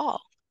Neck et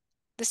al.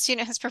 The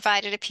student has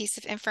provided a piece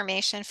of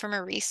information from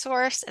a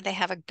resource, and they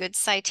have a good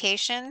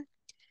citation.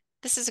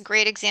 This is a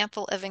great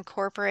example of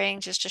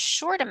incorporating just a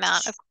short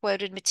amount of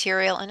quoted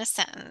material in a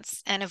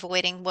sentence and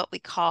avoiding what we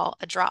call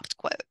a dropped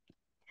quote.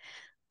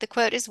 The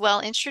quote is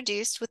well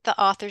introduced with the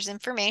author's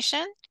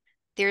information.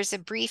 There's a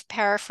brief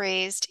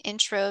paraphrased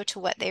intro to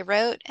what they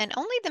wrote, and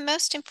only the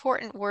most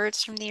important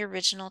words from the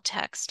original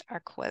text are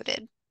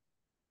quoted.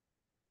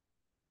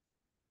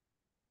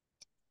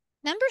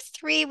 Number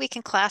 3, we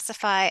can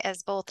classify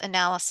as both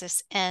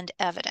analysis and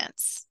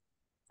evidence.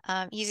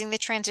 Using the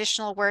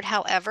transitional word,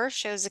 however,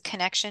 shows a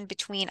connection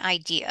between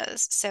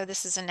ideas. So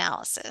this is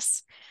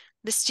analysis.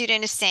 The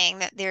student is saying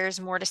that there's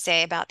more to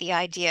say about the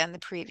idea in the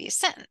previous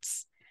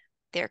sentence.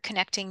 They're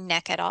connecting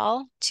Neck et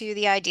al. To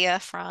the idea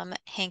from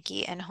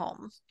Hankey and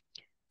Home.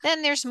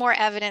 Then there's more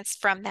evidence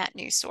from that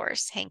new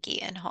source, Hankey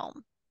and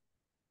Home.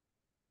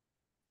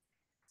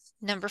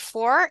 Number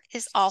 4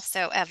 is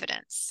also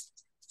evidence.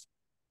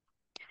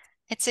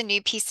 It's a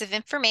new piece of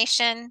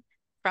information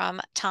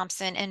from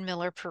Thompson and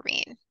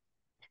Miller-Perrine.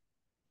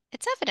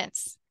 It's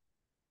evidence.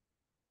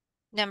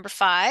 Number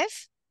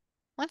 5,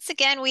 once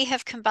again, we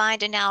have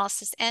combined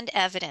analysis and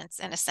evidence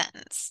in a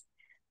sentence.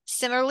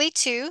 Similarly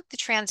to the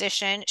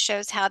transition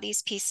shows how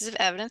these pieces of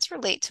evidence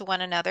relate to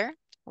one another,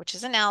 which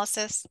is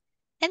analysis.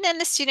 And then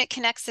the student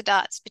connects the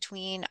dots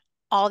between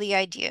all the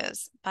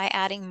ideas by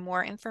adding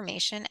more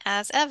information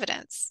as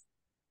evidence.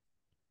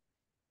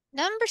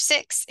 Number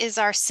 6 is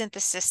our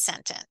synthesis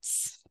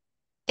sentence.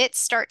 It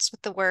starts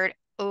with the word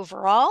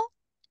overall.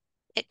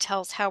 It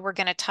tells how we're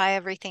going to tie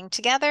everything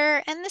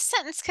together, and the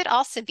sentence could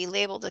also be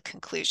labeled a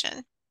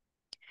conclusion.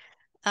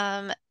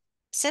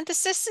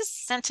 Synthesis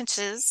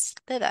sentences,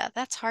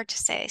 that's hard to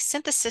say.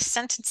 Synthesis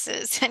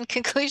sentences and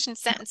conclusion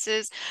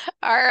sentences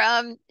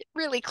are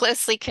really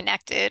closely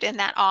connected, and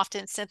that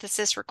often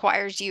synthesis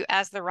requires you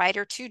as the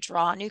writer to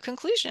draw new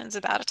conclusions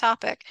about a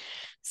topic.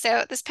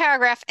 So this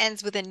paragraph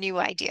ends with a new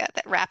idea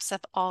that wraps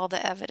up all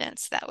the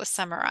evidence that was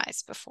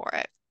summarized before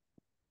it.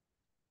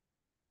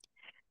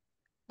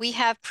 We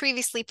have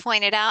previously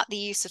pointed out the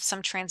use of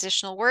some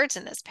transitional words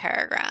in this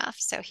paragraph.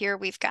 So here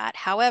we've got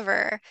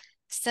however,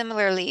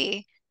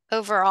 similarly,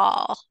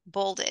 overall,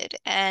 bolded,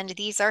 and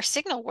these are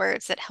signal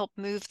words that help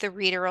move the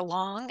reader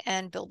along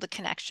and build the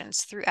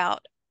connections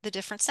throughout the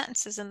different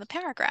sentences in the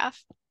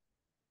paragraph.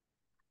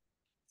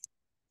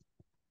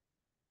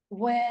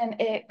 When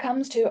it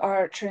comes to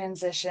our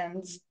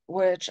transitions,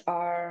 which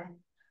are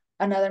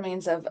another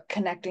means of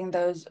connecting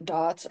those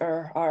dots,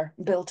 or our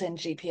built-in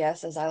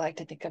GPS, as I like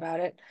to think about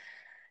it,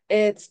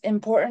 it's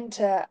important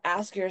to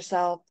ask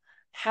yourself,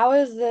 how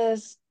is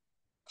this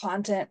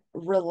content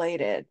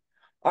related?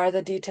 Are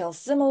the details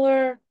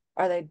similar?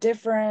 Are they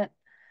different?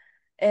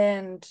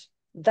 And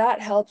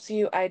that helps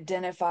you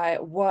identify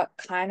what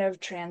kind of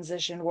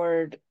transition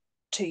word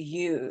to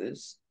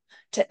use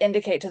to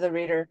indicate to the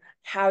reader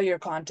how your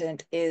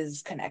content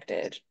is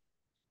connected.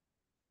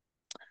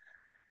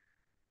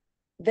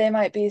 They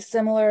might be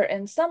similar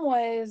in some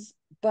ways,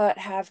 but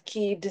have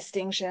key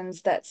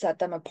distinctions that set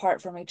them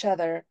apart from each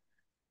other,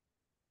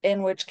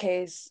 in which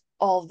case,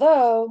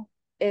 although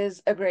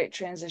is a great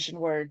transition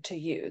word to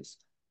use.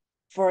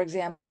 For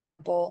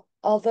example,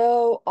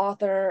 although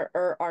author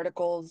or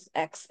articles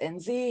X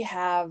and Z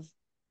have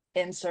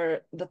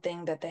insert the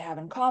thing that they have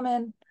in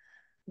common,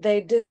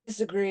 they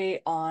disagree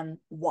on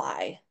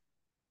Y.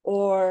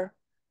 Or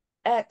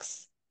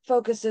X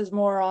focuses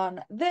more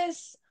on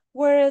this,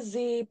 whereas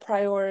Z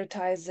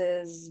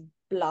prioritizes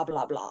blah,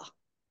 blah, blah.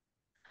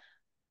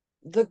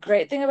 The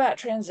great thing about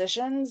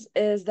transitions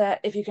is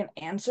that if you can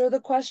answer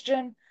the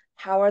question,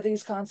 how are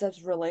these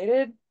concepts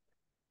related?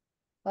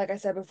 Like I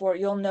said before,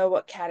 you'll know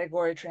what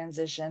category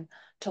transition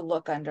to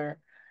look under.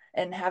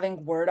 And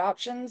having word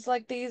options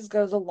like these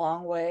goes a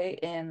long way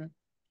in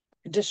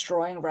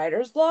destroying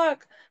writer's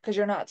block, because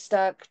you're not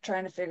stuck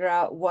trying to figure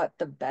out what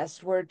the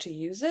best word to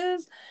use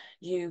is.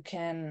 You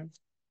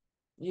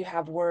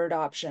have word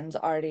options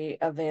already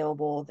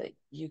available that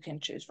you can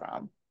choose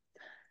from.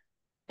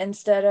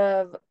 Instead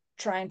of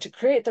trying to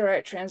create the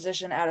right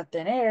transition out of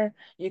thin air,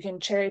 you can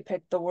cherry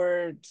pick the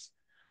words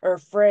or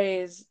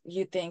phrase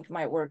you think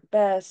might work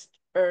best,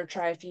 or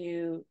try a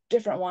few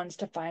different ones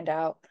to find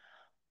out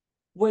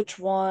which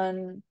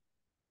one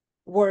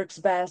works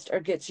best or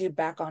gets you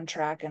back on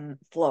track and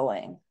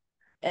flowing.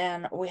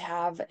 And we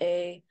have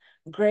a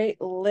great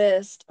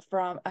list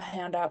from a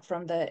handout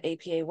from the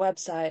APA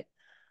website,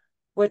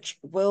 which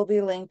will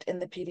be linked in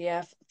the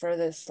PDF for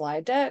this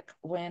slide deck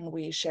when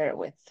we share it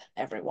with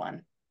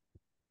everyone.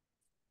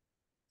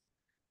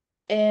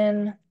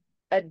 In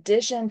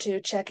addition to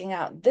checking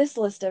out this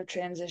list of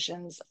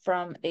transitions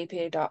from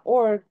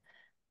apa.org,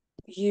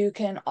 you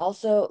can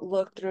also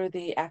look through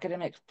the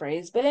academic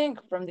phrase bank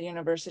from the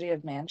University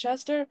of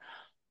Manchester,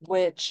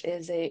 which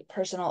is a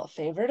personal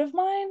favorite of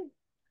mine.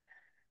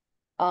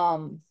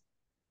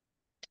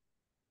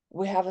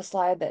 We have a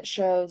slide that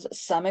shows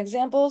some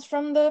examples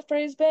from the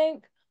phrase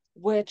bank,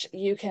 which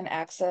you can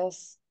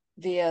access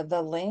via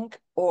the link,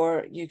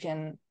 or you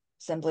can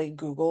simply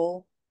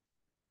Google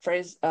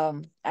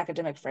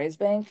academic phrase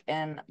bank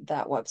and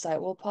that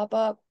website will pop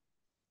up.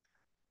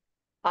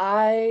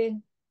 I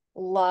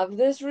love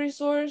this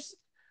resource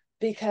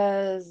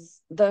because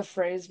the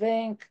phrase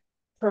bank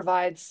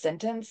provides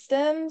sentence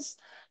stems.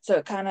 So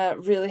it kind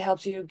of really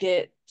helps you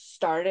get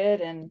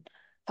started and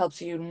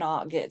helps you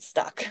not get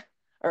stuck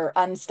or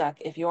unstuck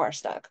if you are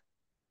stuck.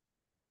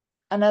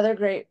 Another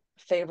great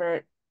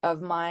favorite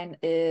of mine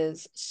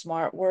is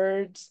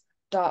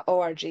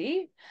smartwords.org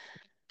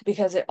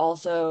because it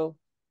also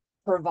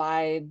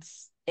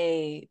provides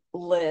a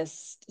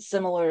list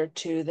similar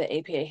to the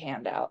APA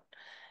handout.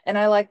 And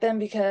I like them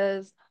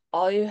because we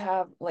all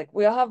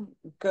have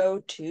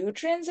go-to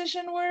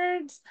transition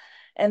words,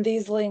 and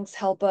these links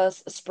help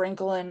us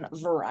sprinkle in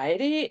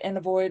variety and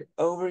avoid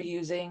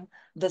overusing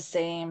the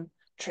same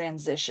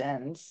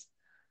transitions.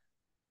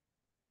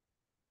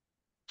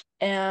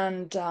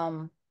 And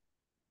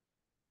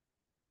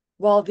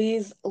while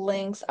these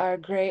links are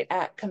great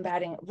at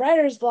combating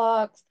writer's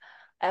blocks,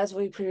 as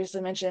we previously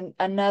mentioned,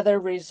 another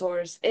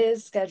resource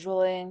is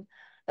scheduling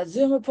a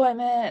Zoom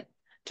appointment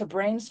to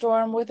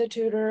brainstorm with a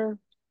tutor.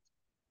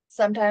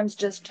 Sometimes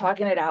just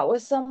talking it out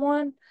with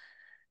someone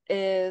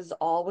is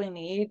all we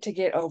need to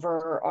get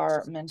over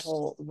our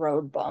mental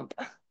road bump.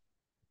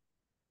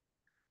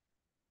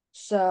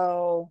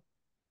 So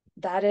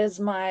that is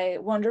my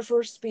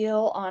wonderful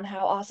spiel on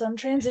how awesome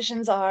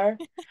transitions are.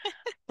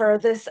 For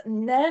this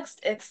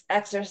next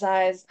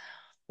exercise,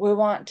 we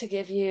want to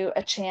give you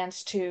a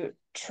chance to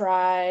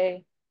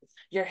try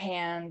your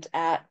hand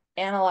at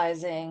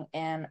analyzing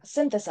and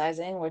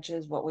synthesizing, which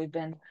is what we've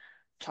been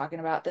talking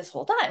about this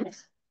whole time.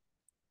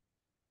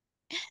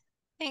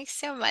 Thanks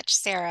so much,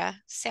 Sarah.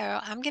 So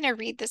I'm going to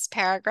read this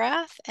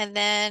paragraph and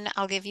then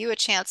I'll give you a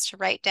chance to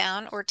write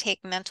down or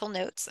take mental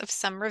notes of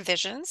some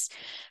revisions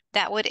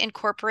that would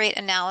incorporate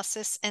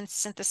analysis and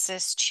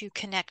synthesis to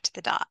connect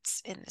the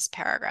dots in this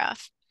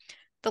paragraph.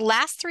 The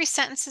last three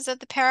sentences of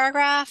the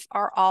paragraph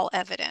are all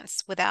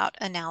evidence without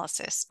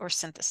analysis or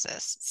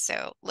synthesis.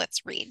 So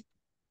let's read.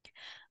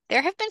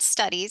 There have been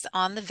studies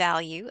on the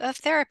value of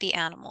therapy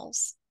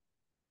animals.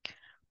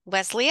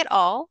 Wesley et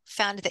al.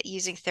 Found that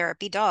using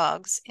therapy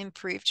dogs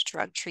improved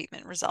drug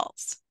treatment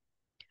results.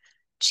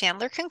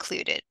 Chandler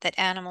concluded that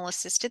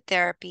animal-assisted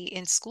therapy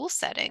in school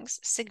settings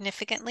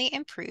significantly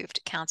improved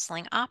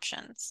counseling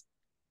options.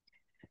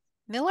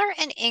 Miller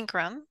and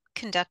Ingram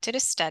conducted a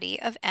study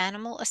of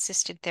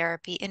animal-assisted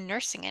therapy in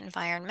nursing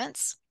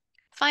environments,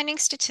 finding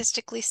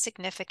statistically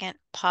significant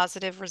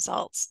positive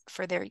results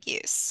for their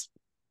use.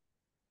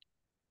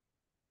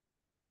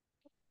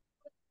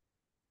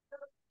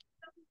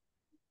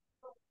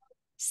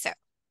 So,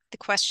 the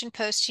question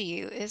posed to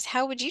you is,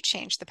 how would you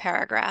change the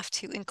paragraph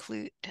to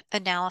include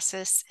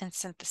analysis and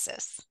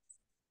synthesis?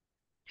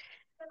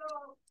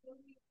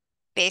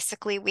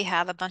 Basically, we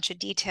have a bunch of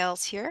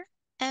details here,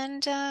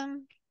 and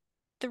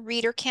the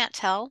reader can't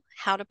tell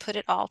how to put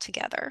it all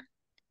together.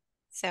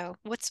 So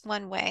what's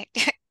one way?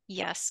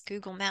 Yes,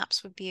 Google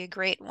Maps would be a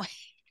great way.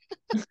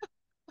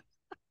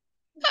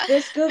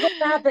 Just Google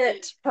Map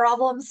it,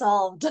 problem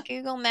solved.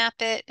 Google Map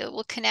it. It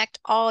will connect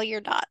all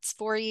your dots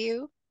for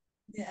you.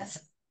 Yes.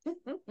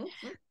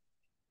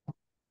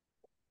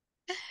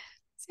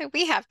 So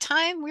we have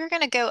time. We're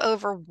going to go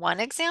over one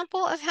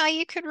example of how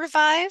you could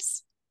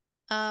revise.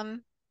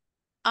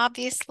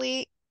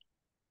 Obviously,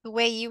 the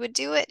way you would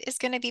do it is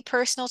going to be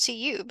personal to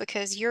you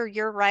because you're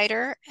your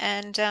writer,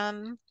 and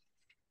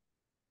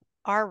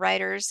our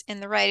writers in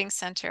the Writing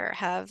Center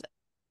have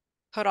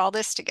put all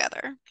this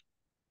together.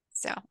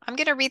 So I'm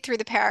going to read through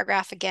the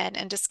paragraph again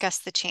and discuss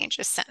the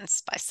changes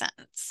sentence by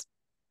sentence.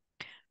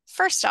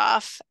 First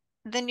off,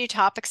 the new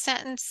topic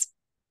sentence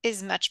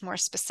is much more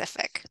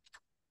specific.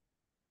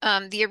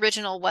 The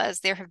original was,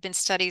 there have been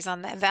studies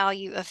on the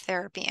value of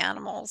therapy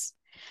animals,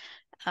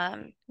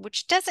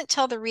 which doesn't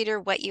tell the reader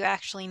what you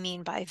actually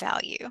mean by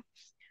value.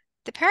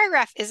 The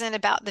paragraph isn't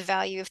about the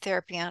value of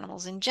therapy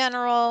animals in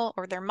general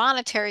or their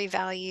monetary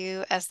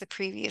value, as the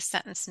previous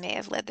sentence may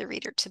have led the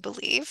reader to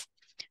believe.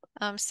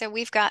 So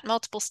we've got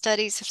multiple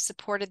studies have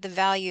supported the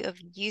value of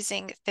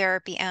using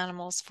therapy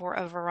animals for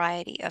a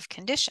variety of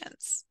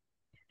conditions.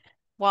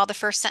 While the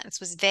first sentence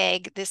was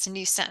vague, this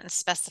new sentence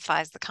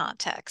specifies the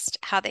context,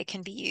 how they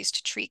can be used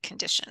to treat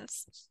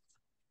conditions.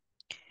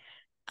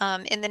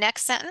 In the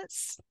next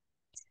sentence,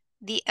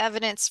 the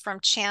evidence from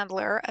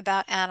Chandler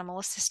about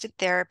animal-assisted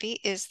therapy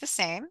is the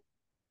same,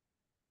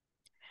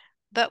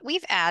 but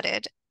we've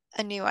added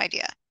a new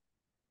idea.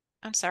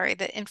 I'm sorry,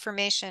 the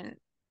information,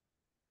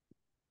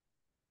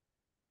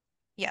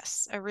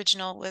 yes,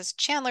 original was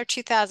Chandler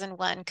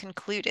 2001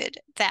 concluded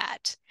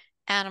that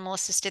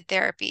animal-assisted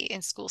therapy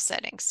in school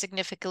settings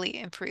significantly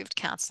improved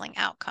counseling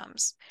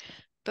outcomes.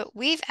 But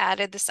we've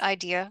added this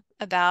idea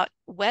about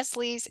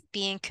Wesley's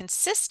being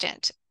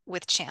consistent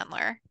with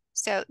Chandler.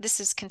 So this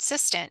is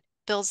consistent,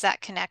 builds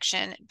that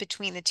connection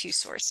between the two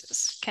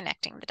sources,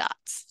 connecting the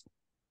dots.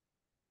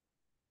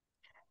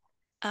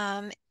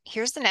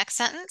 Here's the next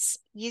sentence.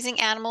 Using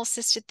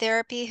animal-assisted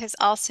therapy has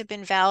also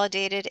been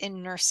validated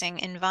in nursing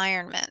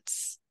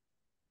environments.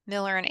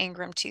 Miller and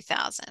Ingram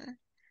 2000.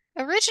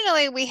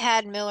 Originally, we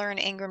had Miller and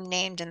Ingram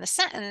named in the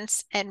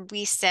sentence, and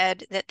we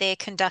said that they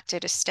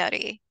conducted a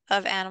study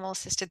of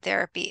animal-assisted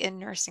therapy in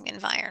nursing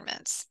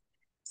environments.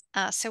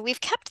 So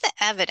we've kept the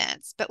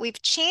evidence, but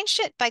we've changed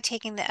it by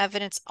taking the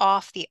evidence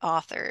off the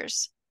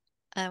authors.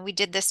 We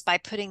did this by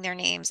putting their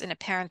names in a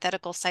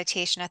parenthetical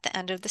citation at the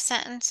end of the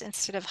sentence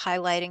instead of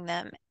highlighting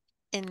them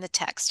in the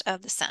text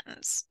of the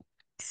sentence.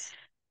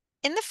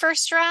 In the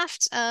first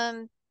draft,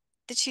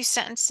 the two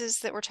sentences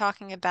that we're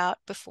talking about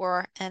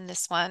before and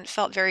this one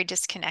felt very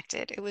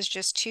disconnected. It was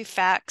just two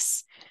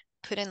facts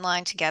put in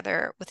line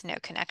together with no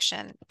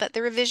connection. But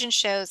the revision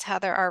shows how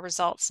there are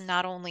results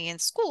not only in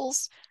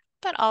schools,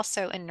 but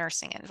also in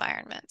nursing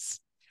environments.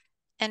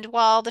 And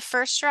while the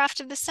first draft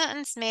of the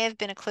sentence may have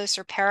been a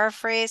closer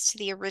paraphrase to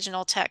the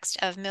original text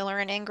of Miller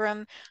and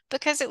Ingram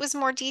because it was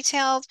more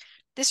detailed,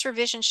 this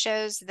revision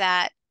shows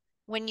that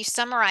when you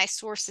summarize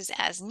sources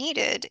as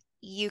needed,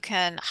 you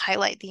can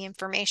highlight the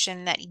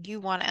information that you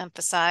want to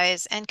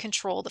emphasize and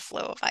control the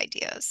flow of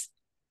ideas.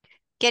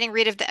 Getting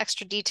rid of the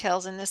extra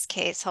details in this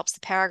case helps the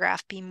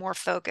paragraph be more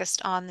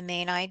focused on the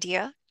main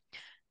idea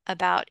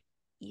about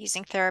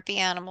using therapy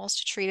animals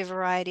to treat a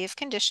variety of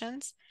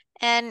conditions,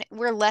 and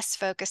we're less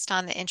focused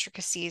on the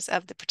intricacies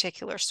of the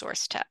particular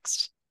source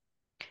text.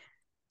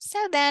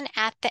 So then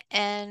at the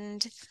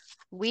end,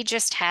 we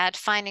just had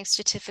finding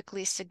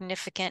statistically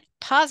significant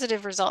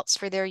positive results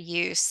for their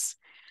use.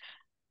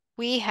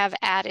 We have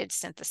added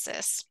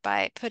synthesis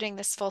by putting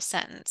this full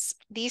sentence.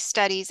 These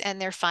studies and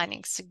their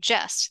findings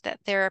suggest that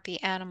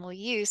therapy animal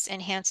use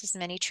enhances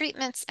many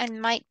treatments and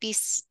might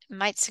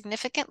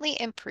significantly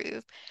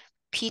improve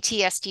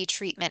PTSD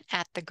treatment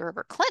at the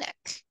Gerber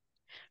Clinic.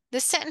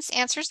 This sentence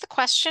answers the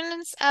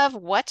questions of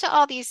what do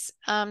all these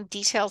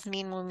details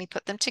mean when we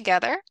put them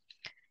together,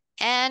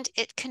 and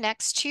it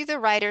connects to the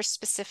writer's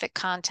specific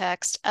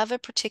context of a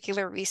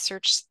particular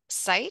research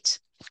site,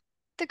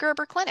 the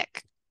Gerber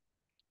Clinic.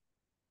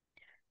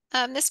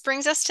 This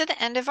brings us to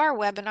the end of our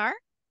webinar.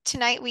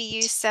 Tonight, we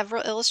use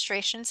several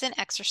illustrations and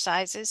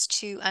exercises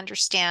to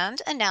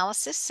understand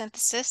analysis,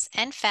 synthesis,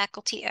 and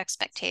faculty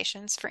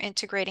expectations for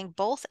integrating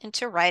both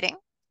into writing.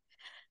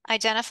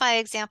 Identify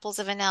examples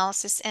of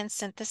analysis and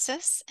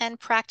synthesis, and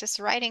practice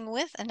writing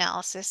with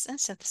analysis and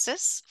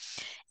synthesis.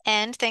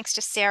 And thanks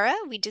to Sarah,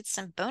 we did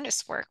some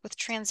bonus work with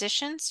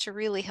transitions to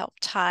really help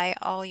tie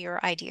all your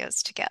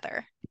ideas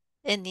together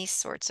in these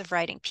sorts of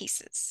writing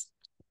pieces.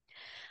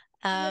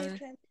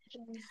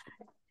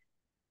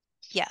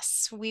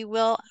 Yes, we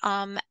will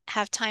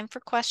have time for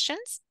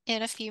questions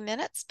in a few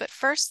minutes, but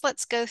first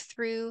let's go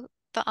through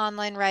the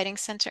Online Writing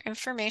Center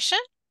information.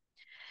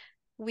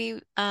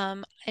 We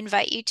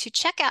invite you to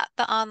check out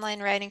the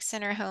Online Writing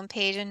Center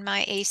homepage in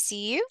My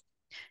ACU.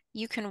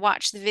 You can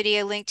watch the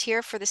video linked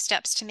here for the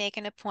steps to make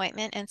an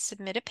appointment and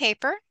submit a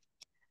paper.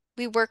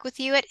 We work with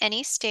you at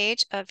any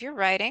stage of your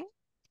writing.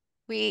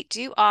 We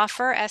do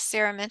offer, as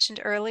Sarah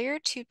mentioned earlier,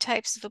 2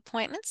 types of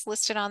appointments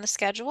listed on the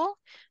schedule.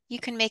 You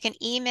can make an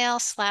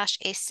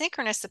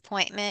email/asynchronous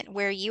appointment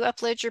where you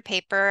upload your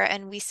paper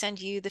and we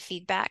send you the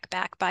feedback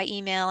back by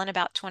email in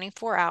about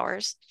 24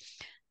 hours.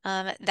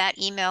 That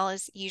email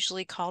is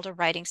usually called a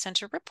Writing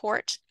Center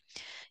report.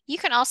 You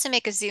can also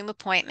make a Zoom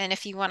appointment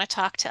if you want to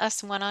talk to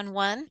us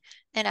one-on-one.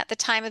 And at the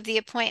time of the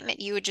appointment,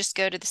 you would just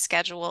go to the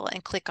schedule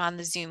and click on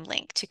the Zoom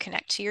link to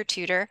connect to your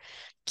tutor.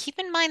 Keep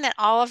in mind that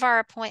all of our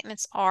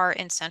appointments are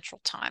in Central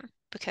Time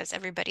because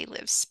everybody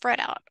lives spread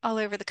out all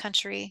over the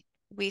country.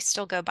 We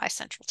still go by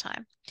Central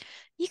Time.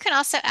 You can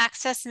also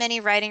access many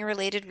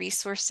writing-related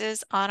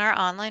resources on our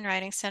Online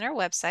Writing Center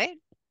website.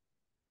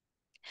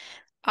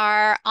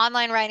 Our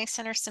Online Writing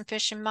Center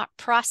submission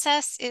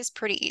process is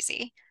pretty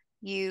easy.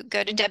 You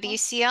go to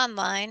WC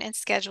Online and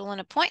schedule an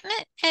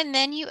appointment, and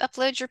then you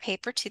upload your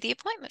paper to the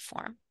appointment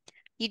form.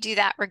 You do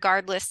that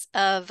regardless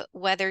of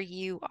whether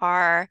you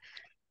are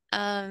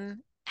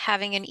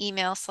having an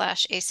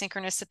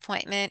email/asynchronous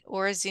appointment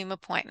or a Zoom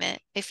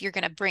appointment. If you're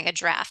going to bring a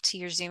draft to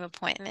your Zoom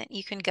appointment,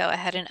 you can go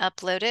ahead and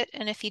upload it.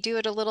 And if you do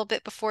it a little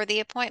bit before the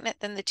appointment,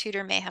 then the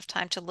tutor may have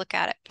time to look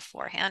at it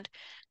beforehand.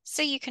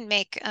 So you can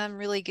make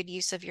really good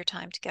use of your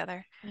time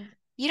together.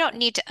 You don't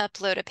need to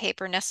upload a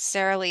paper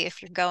necessarily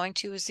if you're going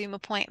to a Zoom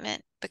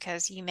appointment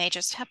because you may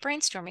just have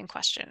brainstorming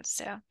questions.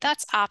 So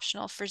that's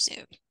optional for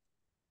Zoom.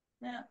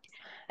 Yeah.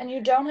 And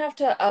you don't have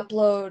to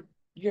upload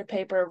your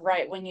paper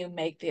right when you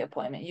make the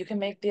appointment. You can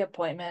make the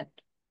appointment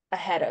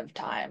ahead of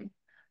time.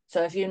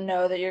 So if you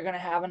know that you're going to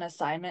have an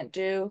assignment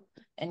due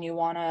and you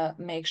want to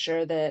make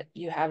sure that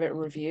you have it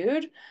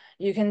reviewed,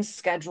 you can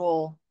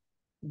schedule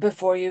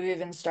before you've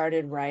even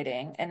started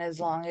writing. And as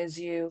long as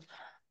you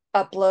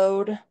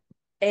upload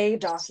a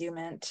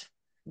document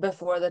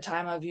before the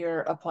time of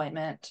your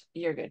appointment,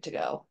 you're good to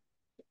go.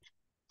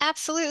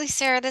 Absolutely,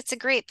 Sarah. That's a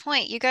great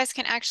point. You guys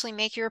can actually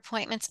make your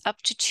appointments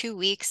up to 2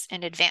 weeks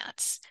in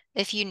advance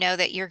if you know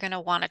that you're going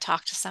to want to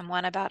talk to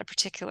someone about a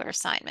particular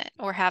assignment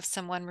or have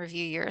someone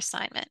review your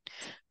assignment.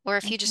 Or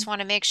if you just Mhm,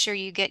 want to make sure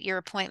you get your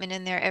appointment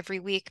in there every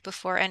week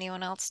before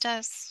anyone else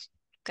does,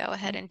 go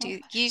ahead and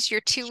mhm. use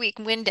your 2 week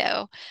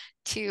window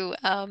to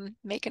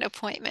make an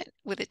appointment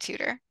with a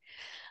tutor.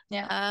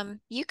 Yeah.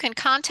 You can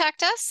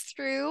contact us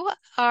through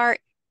our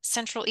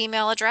central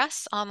email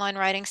address,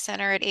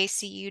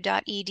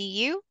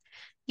 onlinewritingcenter@acu.edu.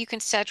 You can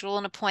schedule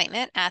an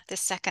appointment at the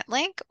second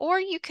link, or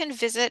you can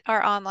visit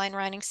our Online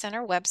Writing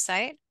Center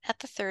website at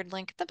the third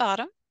link at the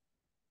bottom.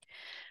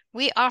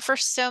 We offer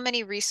so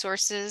many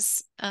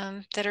resources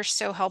that are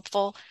so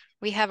helpful.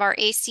 We have our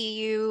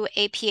ACU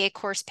APA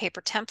course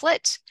paper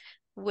template,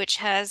 which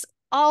has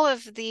all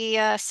of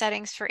the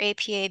settings for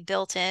APA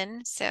built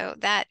in. So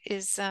that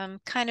is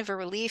kind of a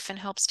relief and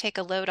helps take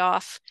a load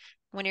off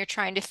when you're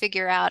trying to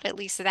figure out at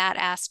least that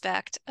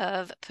aspect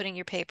of putting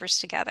your papers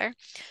together.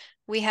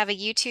 We have a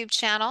YouTube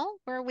channel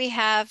where we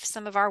have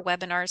some of our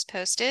webinars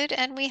posted,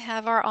 and we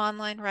have our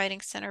Online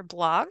Writing Center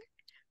blog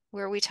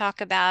where we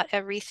talk about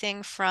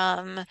everything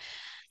from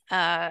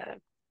uh,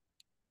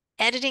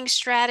 editing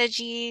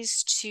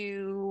strategies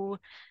to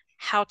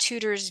how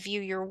tutors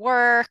view your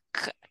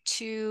work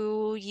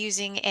to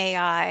using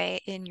AI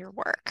in your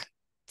work.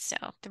 So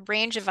the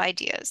range of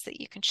ideas that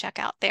you can check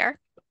out there.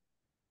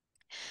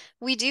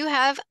 We do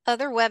have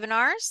other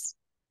webinars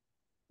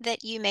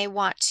that you may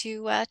want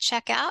to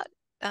check out.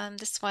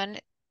 This one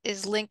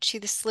is linked to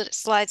the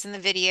slides in the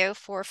video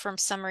for From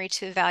Summary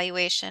to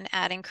Evaluation,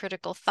 Adding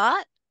Critical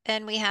Thought.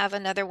 And we have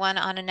another one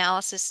on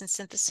analysis and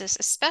synthesis,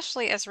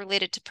 especially as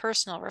related to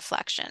personal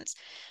reflections.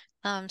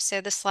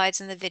 So the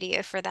slides in the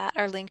video for that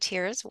are linked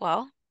here as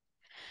well.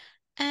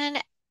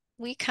 And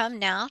we come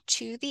now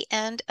to the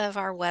end of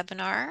our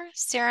webinar.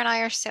 Sarah and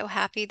I are so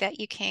happy that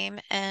you came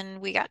and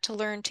we got to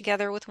learn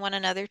together with one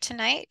another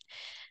tonight.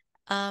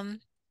 Um,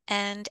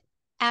 and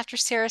after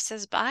Sarah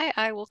says bye,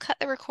 I will cut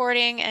the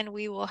recording and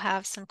we will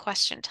have some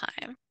question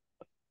time.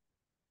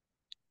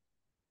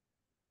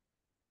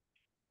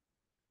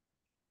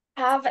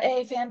 Have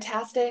a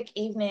fantastic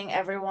evening,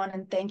 everyone,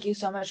 and thank you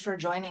so much for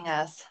joining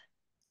us.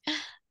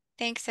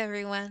 Thanks,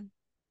 everyone.